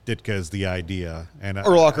 Like Ditka is the idea. And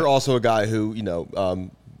Urlacher also a guy who,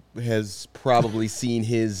 has probably seen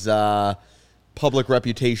his public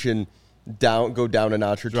reputation go down a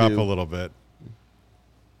notch or drop two. a little bit.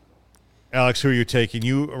 Alex, who are you taking?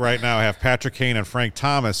 You right now have Patrick Kane and Frank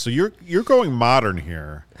Thomas, so you're going modern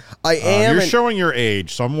here. I am. You're showing your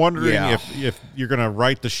age, so I'm wondering Yeah. if you're going to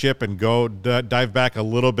right the ship and go dive back a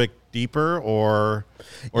little bit deeper, or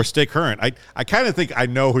stay current. I kind of think I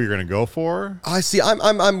know who you're going to go for. I see.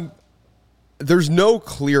 I'm. There's no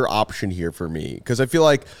clear option here for me because I feel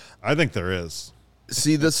like. I think there is.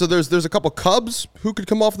 See, so there's a couple Cubs who could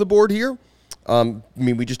come off the board here. I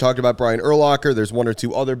mean, we just talked about Brian Urlacher. There's one or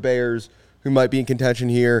two other Bears who might be in contention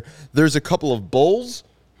here. There's a couple of Bulls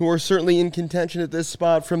who are certainly in contention at this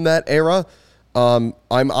spot from that era. I'm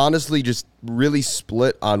honestly just really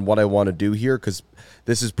split on what I want to do here because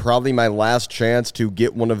this is probably my last chance to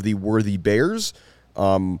get one of the worthy Bears.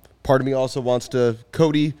 Part of me also wants to –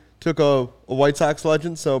 Cody took a White Sox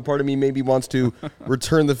legend, so part of me maybe wants to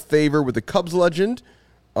return the favor with the Cubs legend.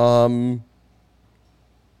 Man,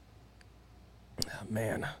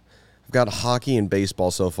 I've got hockey and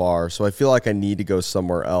baseball so far, so I feel like I need to go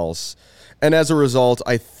somewhere else. And as a result,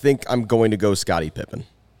 I think I'm going to go Scottie Pippen.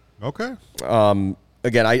 Okay.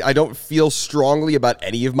 Again, I don't feel strongly about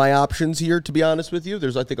any of my options here, to be honest with you.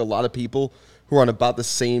 There's, I think, a lot of people who are on about the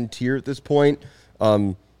same tier at this point.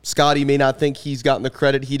 Scottie may not think he's gotten the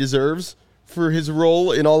credit he deserves for his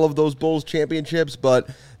role in all of those Bulls championships, but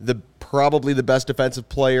probably the best defensive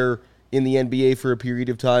player in the NBA for a period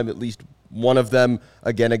of time, at least one of them.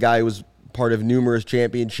 Again, a guy who was part of numerous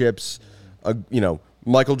championships.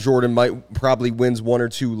 Michael Jordan probably wins one or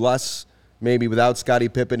two less, maybe without Scottie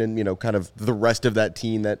Pippen and, kind of the rest of that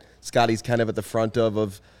team that Scottie's kind of at the front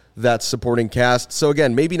of that supporting cast. So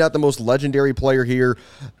again, maybe not the most legendary player here.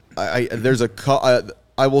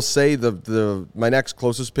 I will say my next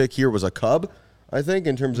closest pick here was a Cub, I think,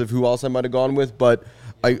 in terms of who else I might have gone with. But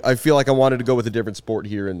I feel like I wanted to go with a different sport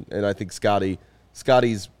here, and I think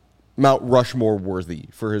Scottie's Mount Rushmore worthy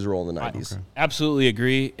for his role in the 90s. Okay. Absolutely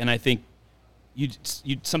agree, and I think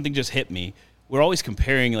something just hit me. We're always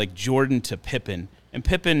comparing like Jordan to Pippen, and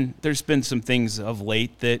Pippen, there's been some things of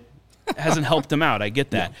late that hasn't helped him out. I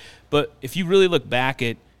get that. Yeah. But if you really look back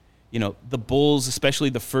at the Bulls, especially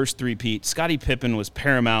the first three-peat, Scottie Pippen was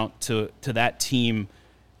paramount to that team,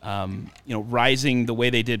 rising the way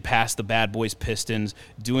they did past the Bad Boys Pistons,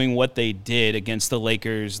 doing what they did against the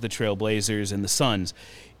Lakers, the Trailblazers, and the Suns.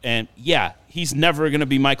 And, yeah, he's never going to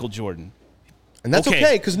be Michael Jordan. And that's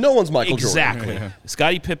okay because no one's Michael Jordan. Exactly. Yeah.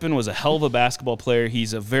 Scottie Pippen was a hell of a basketball player.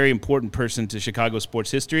 He's a very important person to Chicago sports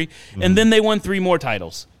history. Mm. And then they won 3 more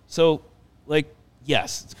titles. So,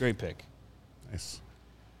 yes, it's a great pick. Nice.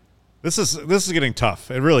 This is getting tough.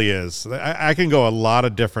 It really is. I can go a lot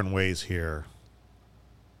of different ways here.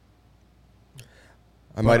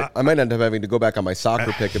 I might end up having to go back on my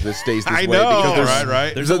soccer pick if this stays this way. Because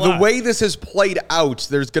right. The way this has played out,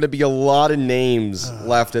 there's going to be a lot of names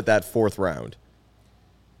left at that 4th round.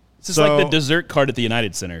 This is like the dessert card at the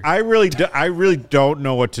United Center. I really don't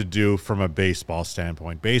know what to do from a baseball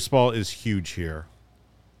standpoint. Baseball is huge here.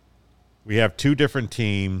 We have 2 different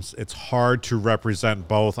teams. It's hard to represent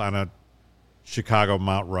both on a Chicago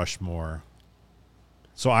Mount Rushmore.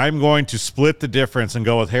 So I'm going to split the difference and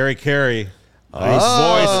go with Harry Carey, the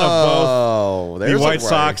voice of both the White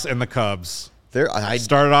Sox and the Cubs. I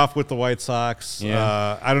started off with the White Sox.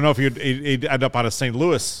 Yeah. I don't know if he'd end up on a St.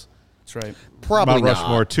 Louis. That's right. Probably Mount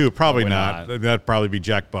Rushmore too. Probably not. That'd probably be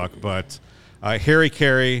Jack Buck. But Harry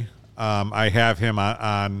Carey, I have him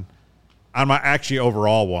on my actually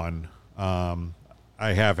overall one.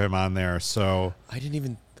 I have him on there. So I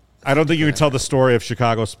don't think you can tell the story of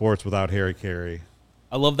Chicago sports without Harry Carey.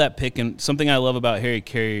 I love that pick, and something I love about Harry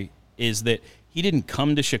Carey is that he didn't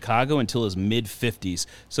come to Chicago until his mid-50s.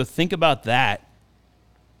 So think about that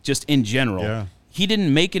just in general. Yeah. He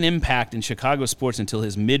didn't make an impact in Chicago sports until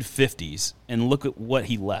his mid-50s, and look at what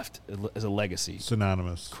he left as a legacy.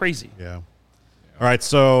 Synonymous. Crazy. Yeah. All right,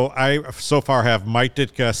 so I so far have Mike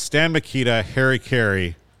Ditka, Stan Mikita, Harry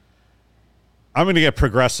Carey. I'm going to get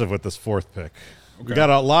progressive with this fourth pick. Okay. We got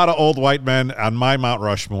a lot of old white men on my Mount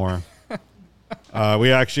Rushmore.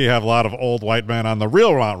 We actually have a lot of old white men on the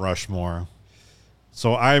real Mount Rushmore.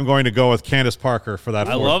 So I am going to go with Candace Parker for that.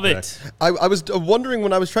 I love it. I was wondering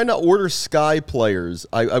when I was trying to order Sky players.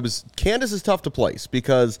 Candace is tough to place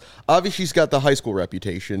because obviously she's got the high school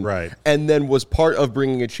reputation, right? And then was part of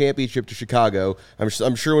bringing a championship to Chicago.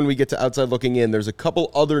 I'm sure when we get to outside looking in, there's a couple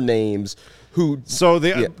other names who. So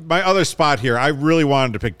my other spot here, I really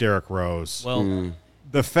wanted to pick Derrick Rose. Well.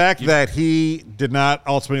 The fact that he did not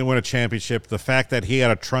ultimately win a championship, the fact that he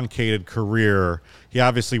had a truncated career, he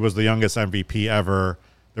obviously was the youngest MVP ever.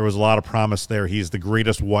 There was a lot of promise there. He's the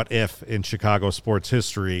greatest what if in Chicago sports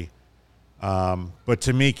history. But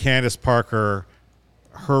to me, Candace Parker,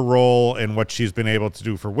 her role and what she's been able to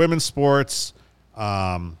do for women's sports,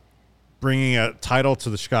 bringing a title to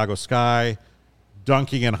the Chicago Sky,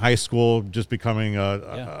 dunking in high school, just becoming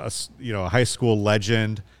a high school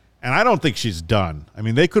legend. And I don't think she's done. I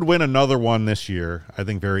mean, they could win another one this year, I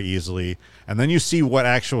think, very easily. And then you see what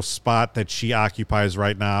actual spot that she occupies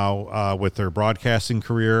right now with her broadcasting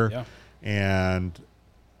career. Yeah. And,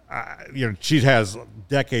 she has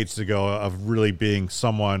decades to go of really being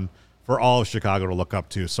someone for all of Chicago to look up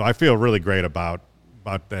to. So I feel really great about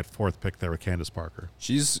that fourth pick there with Candace Parker.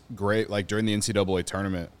 She's great. Like during the NCAA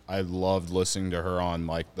tournament, I loved listening to her on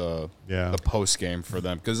like the post game for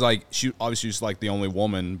them because like she obviously was like the only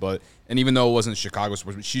woman, and even though it wasn't Chicago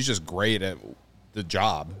sports, she's just great at the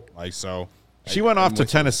job. Like so. She went off to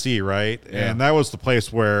Tennessee, right? Yeah. And that was the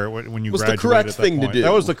place where when you was graduated the correct at that thing point, to do.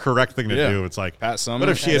 that was the correct thing to Yeah. do. It's like, Pat Summitt. what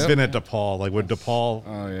if she had Yeah. been at DePaul? Like, would DePaul,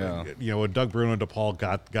 would Doug Bruno and DePaul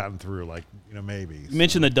gotten through? Like, maybe. You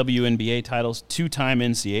mentioned the WNBA titles, 2-time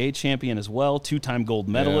NCAA champion as well, 2-time gold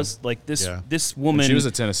medalist. Like this woman, when she was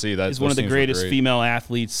at Tennessee. That is one of the greatest female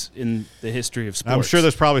athletes in the history of sports. I'm sure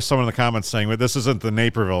there's probably someone in the comments saying, "But this isn't the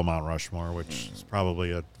Naperville Mount Rushmore," which is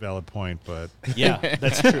probably a valid point. But yeah,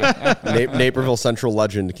 that's true. Naperville Central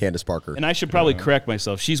legend Candace Parker. And I should probably correct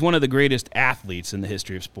myself. She's one of the greatest athletes in the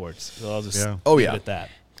history of sports. So I'll just leave it at that.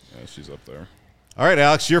 Yeah, she's up there. all right,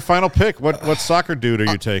 Alex, your final pick. What soccer dude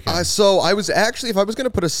are you taking? So I was actually, if I was going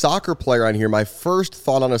to put a soccer player on here, my first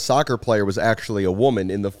thought on a soccer player was actually a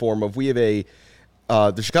woman in the form of we have the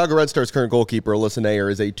Chicago Red Stars current goalkeeper, Alyssa Nair,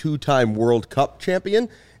 is a 2-time World Cup champion.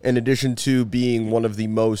 In addition to being one of the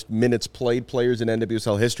most minutes played players in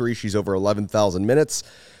NWSL history, she's over 11,000 minutes.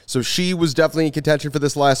 So she was definitely in contention for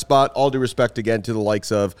this last spot. All due respect, again, to the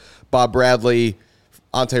likes of Bob Bradley,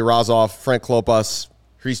 Ante Razov, Frank Klopas,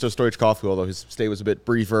 Hristo Stoichkov, although his stay was a bit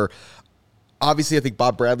briefer. Obviously, I think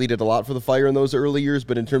Bob Bradley did a lot for the Fire in those early years,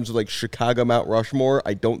 but in terms of like Chicago Mount Rushmore,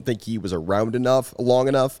 I don't think he was around long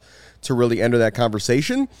enough to really enter that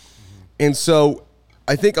conversation. And so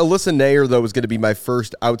I think Alyssa Nair, though, is going to be my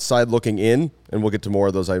first outside looking in, and we'll get to more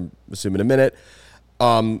of those, I assume, in a minute.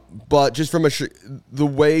 But just from the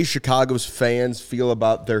way Chicago's fans feel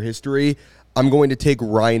about their history, I'm going to take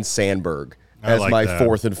Ryan Sandberg as my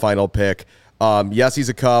fourth and final pick. Yes, he's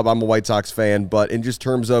a Cub. I'm a White Sox fan. But in just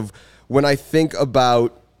terms of when I think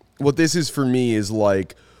about what this is for me is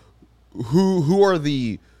like who are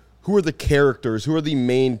the characters, who are the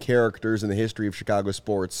main characters in the history of Chicago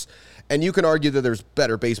sports? And you can argue that there's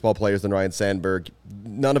better baseball players than Ryan Sandberg.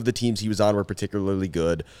 None of the teams he was on were particularly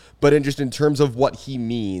good. But in terms of what he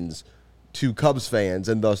means to Cubs fans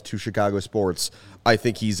and thus to Chicago sports, I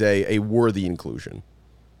think he's a worthy inclusion.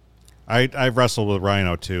 I've wrestled with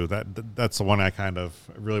Rhino too. That's the one I kind of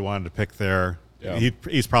really wanted to pick there. Yeah.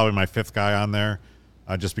 He's probably my fifth guy on there,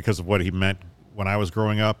 just because of what he meant when I was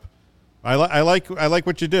growing up. I like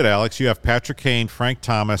what you did, Alex. You have Patrick Kane, Frank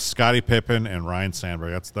Thomas, Scottie Pippen, and Ryan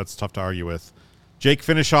Sandberg. That's tough to argue with. Jake,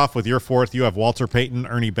 finish off with your fourth. You have Walter Payton,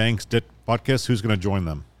 Ernie Banks, Dick Butkus. Who's going to join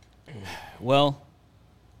them? Well,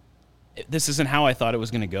 this isn't how I thought it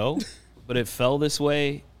was going to go, but it fell this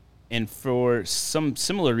way. And for some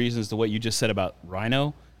similar reasons to what you just said about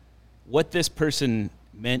Rhino, what this person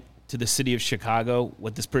meant to the city of Chicago,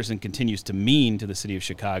 what this person continues to mean to the city of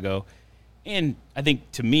Chicago, and I think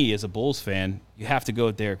to me as a Bulls fan, you have to go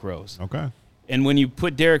with Derrick Rose. Okay. And when you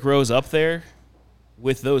put Derrick Rose up there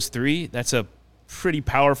with those three, that's a pretty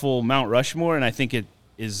powerful Mount Rushmore, and I think it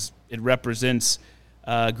represents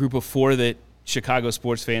a group of four that Chicago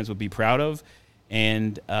sports fans would be proud of.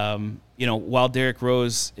 And, while Derrick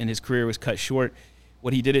Rose in his career was cut short,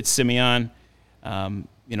 what he did at Simeon,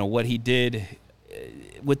 what he did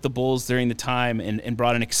with the Bulls during the time and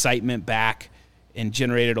brought an excitement back and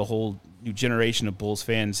generated a whole new generation of Bulls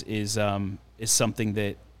fans is something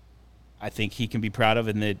that I think he can be proud of,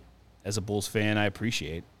 and that as a Bulls fan I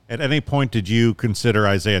appreciate. At any point, did you consider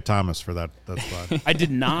Isaiah Thomas for that spot? I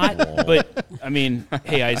did not, but I mean,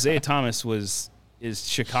 hey, Isaiah Thomas is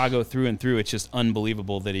Chicago through and through. It's just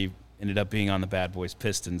unbelievable that he ended up being on the Bad Boys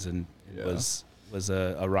Pistons and was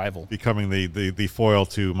a rival, becoming the foil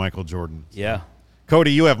to Michael Jordan. Yeah.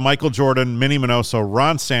 Cody, you have Michael Jordan, Minnie Minoso,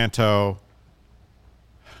 Ron Santo.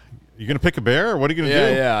 You gonna pick a bear, or what are you gonna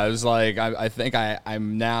do? Yeah. I was like, I think I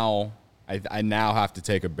now have to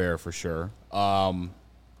take a bear for sure.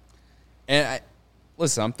 And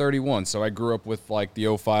listen, I'm 31, so I grew up with like the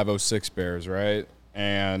 05-06 Bears, right?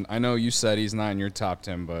 And I know you said he's not in your top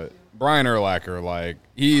 10, but Brian Urlacher, like,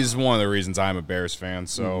 he's one of the reasons I'm a Bears fan.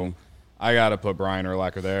 So I got to put Brian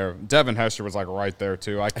Urlacher there. Devin Hester was like right there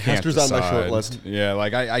too. I can't Hester's decide. on my short list. Yeah,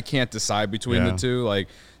 like I can't decide between the two. Like,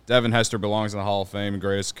 Devin Hester belongs in the Hall of Fame,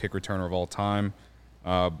 greatest kick returner of all time.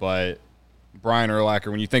 But Brian Urlacher,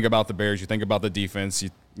 when you think about the Bears, you think about the defense.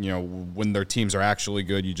 You know, when their teams are actually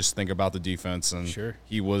good, you just think about the defense, and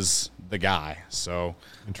he was the guy. So,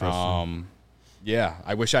 interesting. Yeah,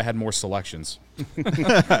 I wish I had more selections.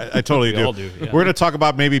 I totally do. All do, yeah. We're going to talk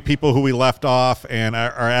about maybe people who we left off and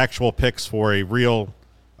our actual picks for a real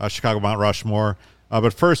Chicago Mount Rushmore.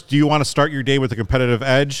 But first, do you want to start your day with a competitive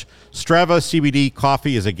edge? Strava CBD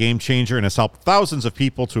coffee is a game changer and has helped thousands of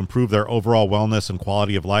people to improve their overall wellness and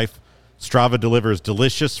quality of life. Strava delivers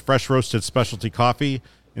delicious, fresh roasted specialty coffee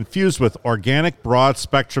infused with organic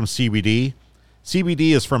broad-spectrum CBD.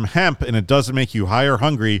 CBD is from hemp, and it doesn't make you high or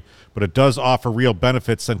hungry, but it does offer real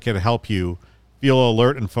benefits that can help you feel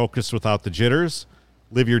alert and focused without the jitters,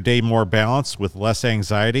 live your day more balanced with less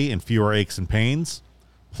anxiety and fewer aches and pains.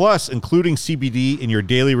 Plus, including CBD in your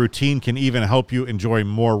daily routine can even help you enjoy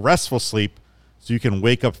more restful sleep so you can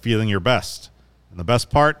wake up feeling your best. And the best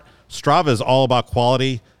part, Strava is all about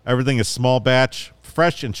quality. Everything is small batch,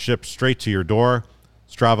 fresh, and shipped straight to your door.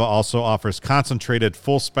 Strava also offers concentrated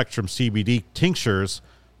full-spectrum CBD tinctures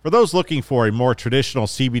for those looking for a more traditional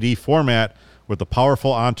CBD format with the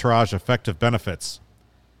powerful entourage effective benefits.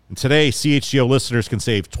 And today, CHGO listeners can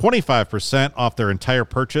save 25% off their entire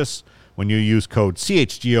purchase when you use code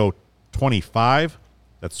CHGO25.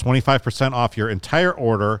 That's 25% off your entire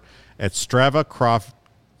order at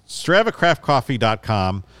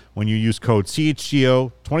StravaCraftCoffee.com when you use code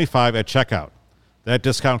CHGO25 at checkout. That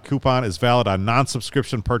discount coupon is valid on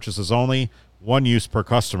non-subscription purchases only, one use per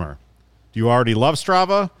customer. Do you already love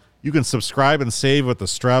Strava? You can subscribe and save with the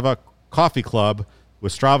Strava Coffee Club.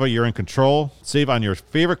 With Strava, you're in control. Save on your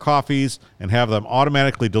favorite coffees and have them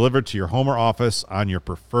automatically delivered to your home or office on your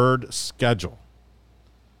preferred schedule.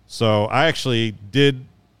 So I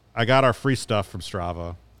got our free stuff from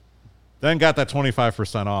Strava, then got that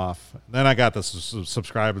 25% off. Then I got this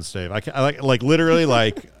subscribe and save. I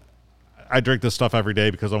literally I drink this stuff every day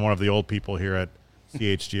because I'm one of the old people here at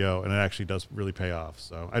CHGO, and it actually does really pay off.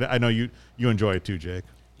 So I know you enjoy it too, Jake.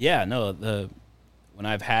 Yeah, no, when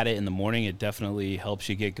I've had it in the morning, it definitely helps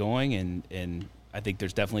you get going, and I think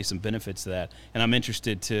there's definitely some benefits to that. And I'm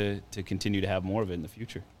interested to continue to have more of it in the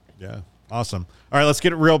future. Yeah, awesome. All right, let's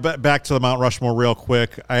get it back to the Mount Rushmore real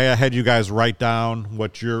quick. I had you guys write down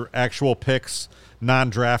what your actual picks,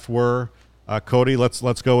 non-draft were. Cody,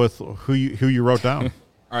 let's go with who you wrote down.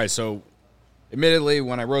 All right, so admittedly,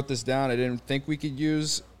 when I wrote this down, I didn't think we could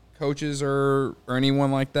use coaches or anyone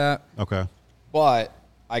like that. Okay. But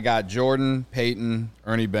I got Jordan, Peyton,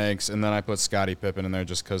 Ernie Banks, and then I put Scottie Pippen in there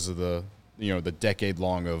just because of the decade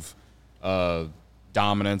long of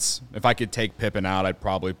dominance. If I could take Pippen out, I'd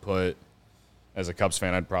probably put, as a Cubs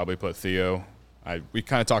fan, Theo. We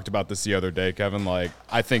kind of talked about this the other day, Kevin. Like,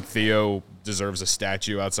 I think Theo deserves a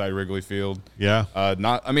statue outside Wrigley Field. Yeah.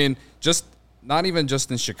 Not even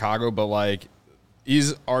just in Chicago, but like,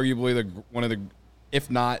 he's arguably one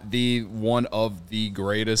of the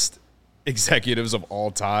greatest executives of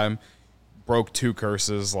all time. Broke 2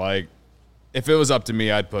 curses. Like, if it was up to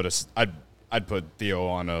me, I'd put Theo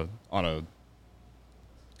on a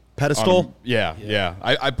pedestal. Yeah.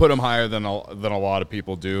 I put him higher than a lot of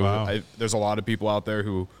people do. Wow. There's a lot of people out there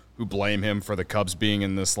who blame him for the Cubs being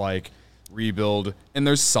in this like rebuild, and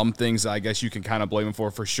there's some things I guess you can kind of blame him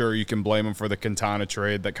for sure. You can blame him for the Quintana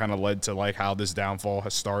trade that kind of led to like how this downfall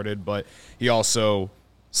has started, but he also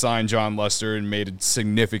signed John Lester and made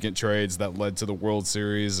significant trades that led to the World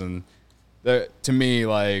Series, and to me,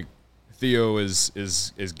 like, Theo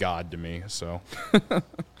is God to me. So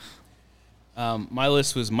My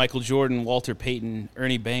list was Michael Jordan, Walter Payton,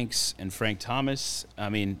 Ernie Banks, and Frank Thomas. I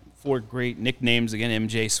mean, 4 great nicknames. Again,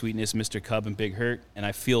 MJ, Sweetness, Mr. Cub, and Big Hurt. And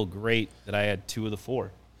I feel great that I had 2 of the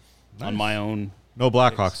 4 on my own. No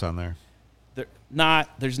Blackhawks on there.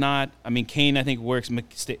 There's not. I mean, Kane, I think, works.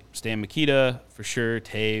 Stan Mikita, for sure.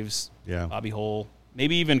 Taves. Yeah. Bobby Hull.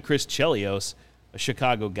 Maybe even Chris Chelios, a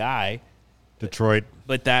Chicago guy. Detroit.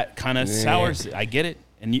 But that kind of sours it. I get it.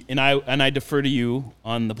 And I defer to you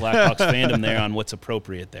on the Blackhawks fandom there on what's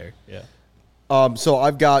appropriate there. Yeah. So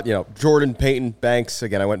I've got, Jordan, Payton, Banks.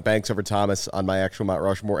 Again, I went Banks over Thomas on my actual Mount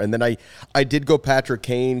Rushmore. And then I did go Patrick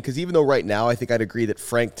Kane, because even though right now I think I'd agree that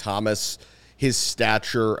Frank Thomas, his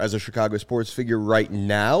stature as a Chicago sports figure right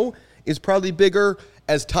now is probably bigger.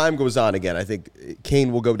 As time goes on, again, I think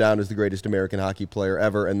Kane will go down as the greatest American hockey player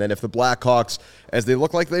ever. And then if the Blackhawks, as they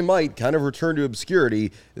look like they might, kind of return to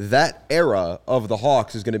obscurity, that era of the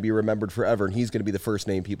Hawks is going to be remembered forever, and he's going to be the first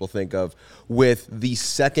name people think of with the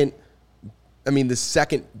second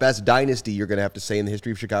best dynasty you're going to have to say in the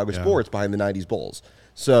history of Chicago sports behind the 90s Bulls.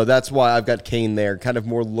 So that's why I've got Kane there, kind of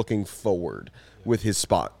more looking forward with his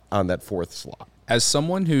spot on that 4th slot. As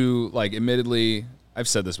someone who, admittedly, I've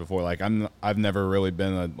said this before, I've never really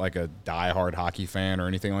been a diehard hockey fan or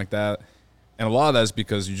anything like that. And a lot of that is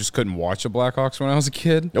because you just couldn't watch the Blackhawks when I was a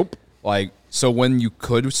kid. Nope. So when you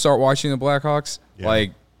could start watching the Blackhawks,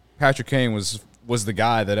 Patrick Kane was the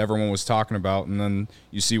guy that everyone was talking about, and then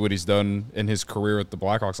you see what he's done in his career with the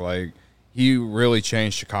Blackhawks. He really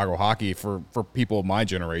changed Chicago hockey for people of my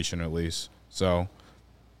generation, at least. So,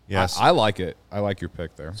 yes, I like it. I like your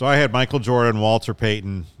pick there. So I had Michael Jordan, Walter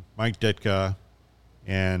Payton, Mike Ditka,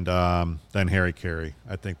 and then Harry Carey.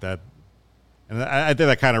 I think that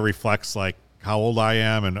kind of reflects how old I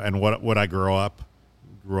am and what I grew up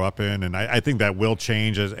in, and I think that will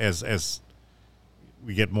change as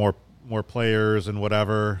we get more players and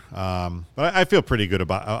whatever. But I feel pretty good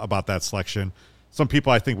about that selection. Some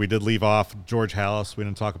people I think we did leave off. George Halas, we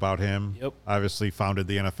didn't talk about him. Yep. Obviously founded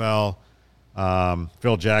the NFL.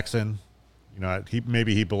 Phil Jackson.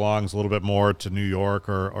 He belongs a little bit more to New York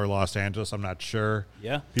or Los Angeles. I'm not sure.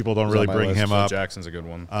 Yeah. People don't really bring him up. Phil Jackson's a good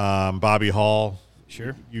one. Bobby Hull.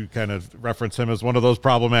 Sure. You kind of reference him as one of those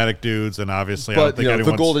problematic dudes, and obviously But, I don't think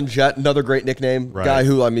anyone's the Golden Jet, another great nickname. Right. Guy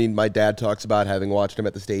who, my dad talks about having watched him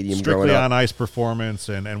at the stadium strictly growing up. on ice performance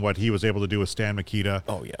and what he was able to do with Stan Mikita.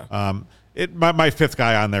 Oh, yeah. My 5th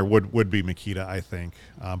guy on there would be Mikita, I think.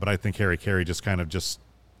 But I think Harry Carey just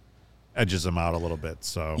edges him out a little bit.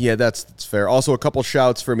 So yeah, that's fair. Also, a couple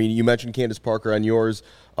shouts for me. You mentioned Candace Parker on yours.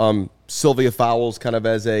 Sylvia Fowles, kind of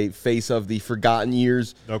as a face of the forgotten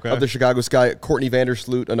years of the Chicago Sky. Courtney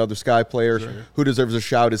Vandersloot, another Sky player who deserves a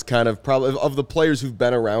shout, is kind of probably of the players who've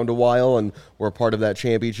been around a while and were part of that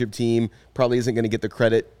championship team. Probably isn't going to get the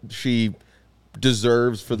credit she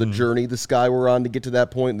deserves for the journey the Sky were on to get to that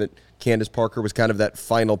point that Candace Parker was kind of that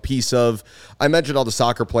final piece of. I mentioned all the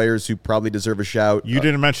soccer players who probably deserve a shout. You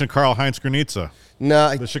didn't mention Karl-Heinz Granitza.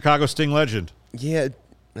 Nah. The Chicago Sting legend. Yeah,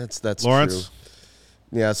 that's Lawrence? true.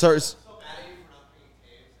 Yeah, sorry.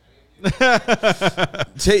 Taves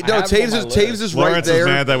is right Lawrence there. is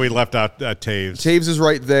mad that we left out Taves. Taves is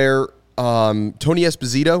right there. Tony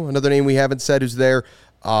Esposito, another name we haven't said, who's there.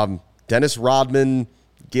 Dennis Rodman,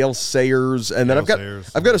 Gail Sayers, and then I've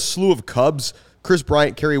got a slew of Cubs: Chris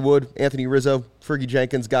Bryant, Kerry Wood, Anthony Rizzo, Fergie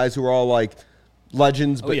Jenkins, guys who are all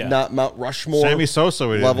legends, but not Mount Rushmore. Sammy Sosa,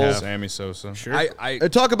 we didn't have. Sammy Sosa. Sure. I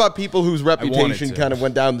talk about people whose reputation kind of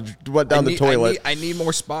went down the toilet. I need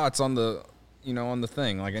more spots on the on the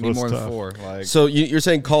thing. I need more than 4. So you're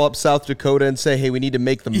saying call up South Dakota and say, hey, we need to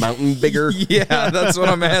make the mountain bigger? Yeah, that's what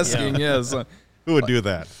I'm asking. Yes. Who would do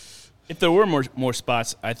that? If there were more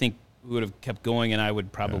spots, I think we would have kept going, and I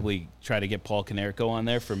would probably try to get Paul Konerko on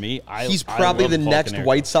there for me. He's probably the next Konerko.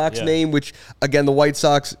 White Sox name, which, again, the White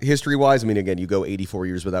Sox, history-wise, again, you go 84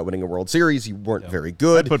 years without winning a World Series. You weren't very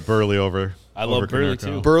good. I'd put Burley over. I love Burley,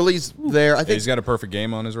 too. Burley's there. I think he's got a perfect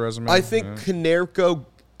game on his resume. I think Konerko,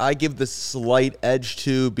 I give the slight edge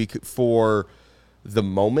to for the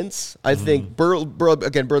moments. I think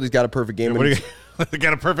Burley's got a perfect game. They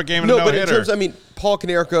got a perfect game and no, a but in no-hitter. terms, Paul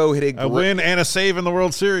Konerko hit a win and a save in the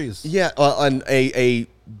World Series. Yeah, on a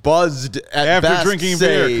buzzed at after best drinking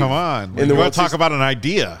save beer. Come on, in the want to talk about an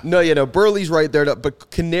idea? No, Burley's right there.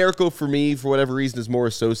 But Konerko for me, for whatever reason, is more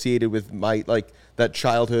associated with my that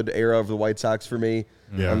childhood era of the White Sox for me.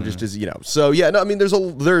 Yeah, I'm just as So yeah, no,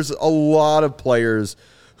 there's a lot of players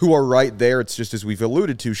who are right there. It's just as we've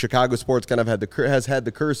alluded to, Chicago sports kind of has had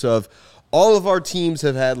the curse of all of our teams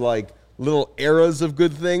have had little eras of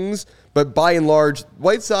good things, but by and large,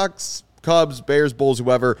 White Sox Cubs, Bears, Bulls,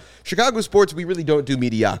 whoever. Chicago sports, we really don't do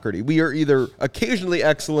mediocrity. We are either occasionally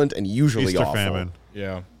excellent and usually Easter awful. famine.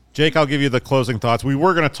 Yeah. Jake, I'll give you the closing thoughts. We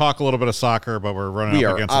were going to talk a little bit of soccer, but we're running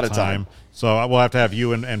up against out the of time. So we'll have to have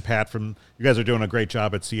you and Pat from – you guys are doing a great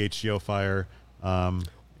job at CHGO Fire.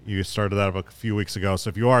 You started that up a few weeks ago. So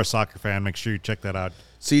if you are a soccer fan, make sure you check that out.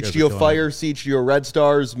 CHGO Fire, CHGO Red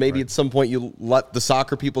Stars. Maybe at some point you let the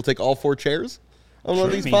soccer people take all 4 chairs on one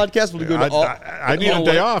of these podcasts. We'll go to all. I need a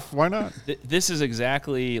day off. Why not? This is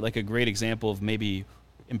exactly like a great example of maybe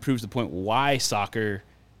improves the point why soccer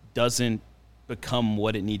doesn't become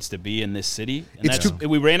what it needs to be in this city. And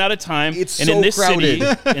we ran out of time. It's and so in this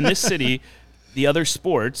crowded. in this city, the other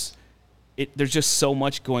sports, there's just so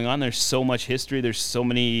much going on. There's so much history. There's so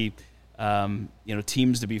many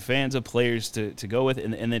teams to be fans of, players to go with,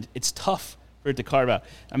 and it's tough for it to carve out.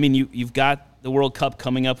 I mean, you've got the World Cup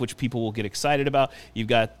coming up, which people will get excited about. You've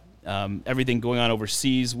got everything going on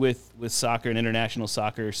overseas with soccer and international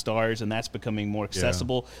soccer stars, and that's becoming more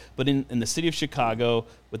accessible. Yeah. But in the city of Chicago,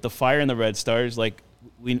 with the Fire and the Red Stars, like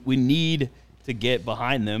we need to get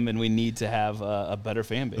behind them, and we need to have a better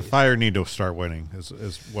fan base. The Fire need to start winning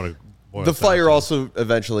is what the Fire also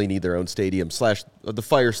eventually need their own stadium. The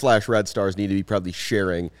Fire / Red Stars need to be probably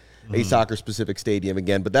sharing a soccer-specific stadium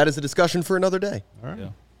again. But that is a discussion for another day. All right. Yeah.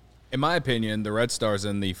 In my opinion, the Red Stars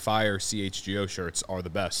and the Fire CHGO shirts are the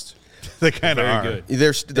best. They kind of are. Good.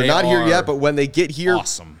 They're not here yet, but when they get here,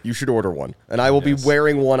 awesome. You should order one. And I will be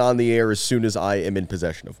wearing one on the air as soon as I am in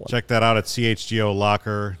possession of one. Check that out at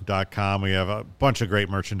chgolocker.com. We have a bunch of great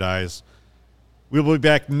merchandise. We will be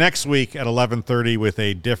back next week at 11:30 with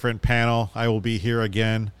a different panel. I will be here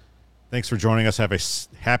again. Thanks for joining us. Have a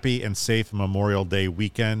happy and safe Memorial Day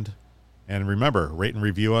weekend. And remember, rate and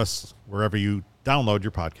review us wherever you download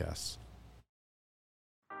your podcasts.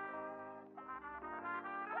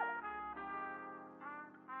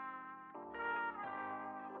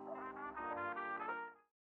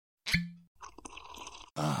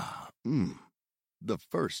 The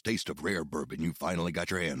first taste of rare bourbon you finally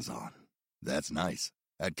got your hands on. That's nice.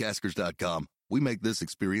 At Caskers.com, we make this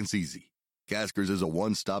experience easy. Caskers is a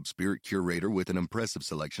one-stop spirit curator with an impressive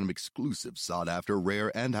selection of exclusive, sought-after,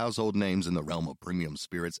 rare, and household names in the realm of premium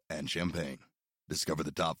spirits and champagne. Discover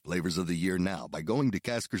the top flavors of the year now by going to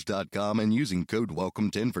Caskers.com and using code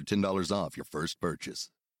WELCOME10 for $10 off your first purchase.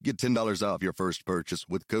 Get $10 off your first purchase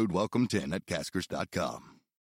with code WELCOME10 at Caskers.com.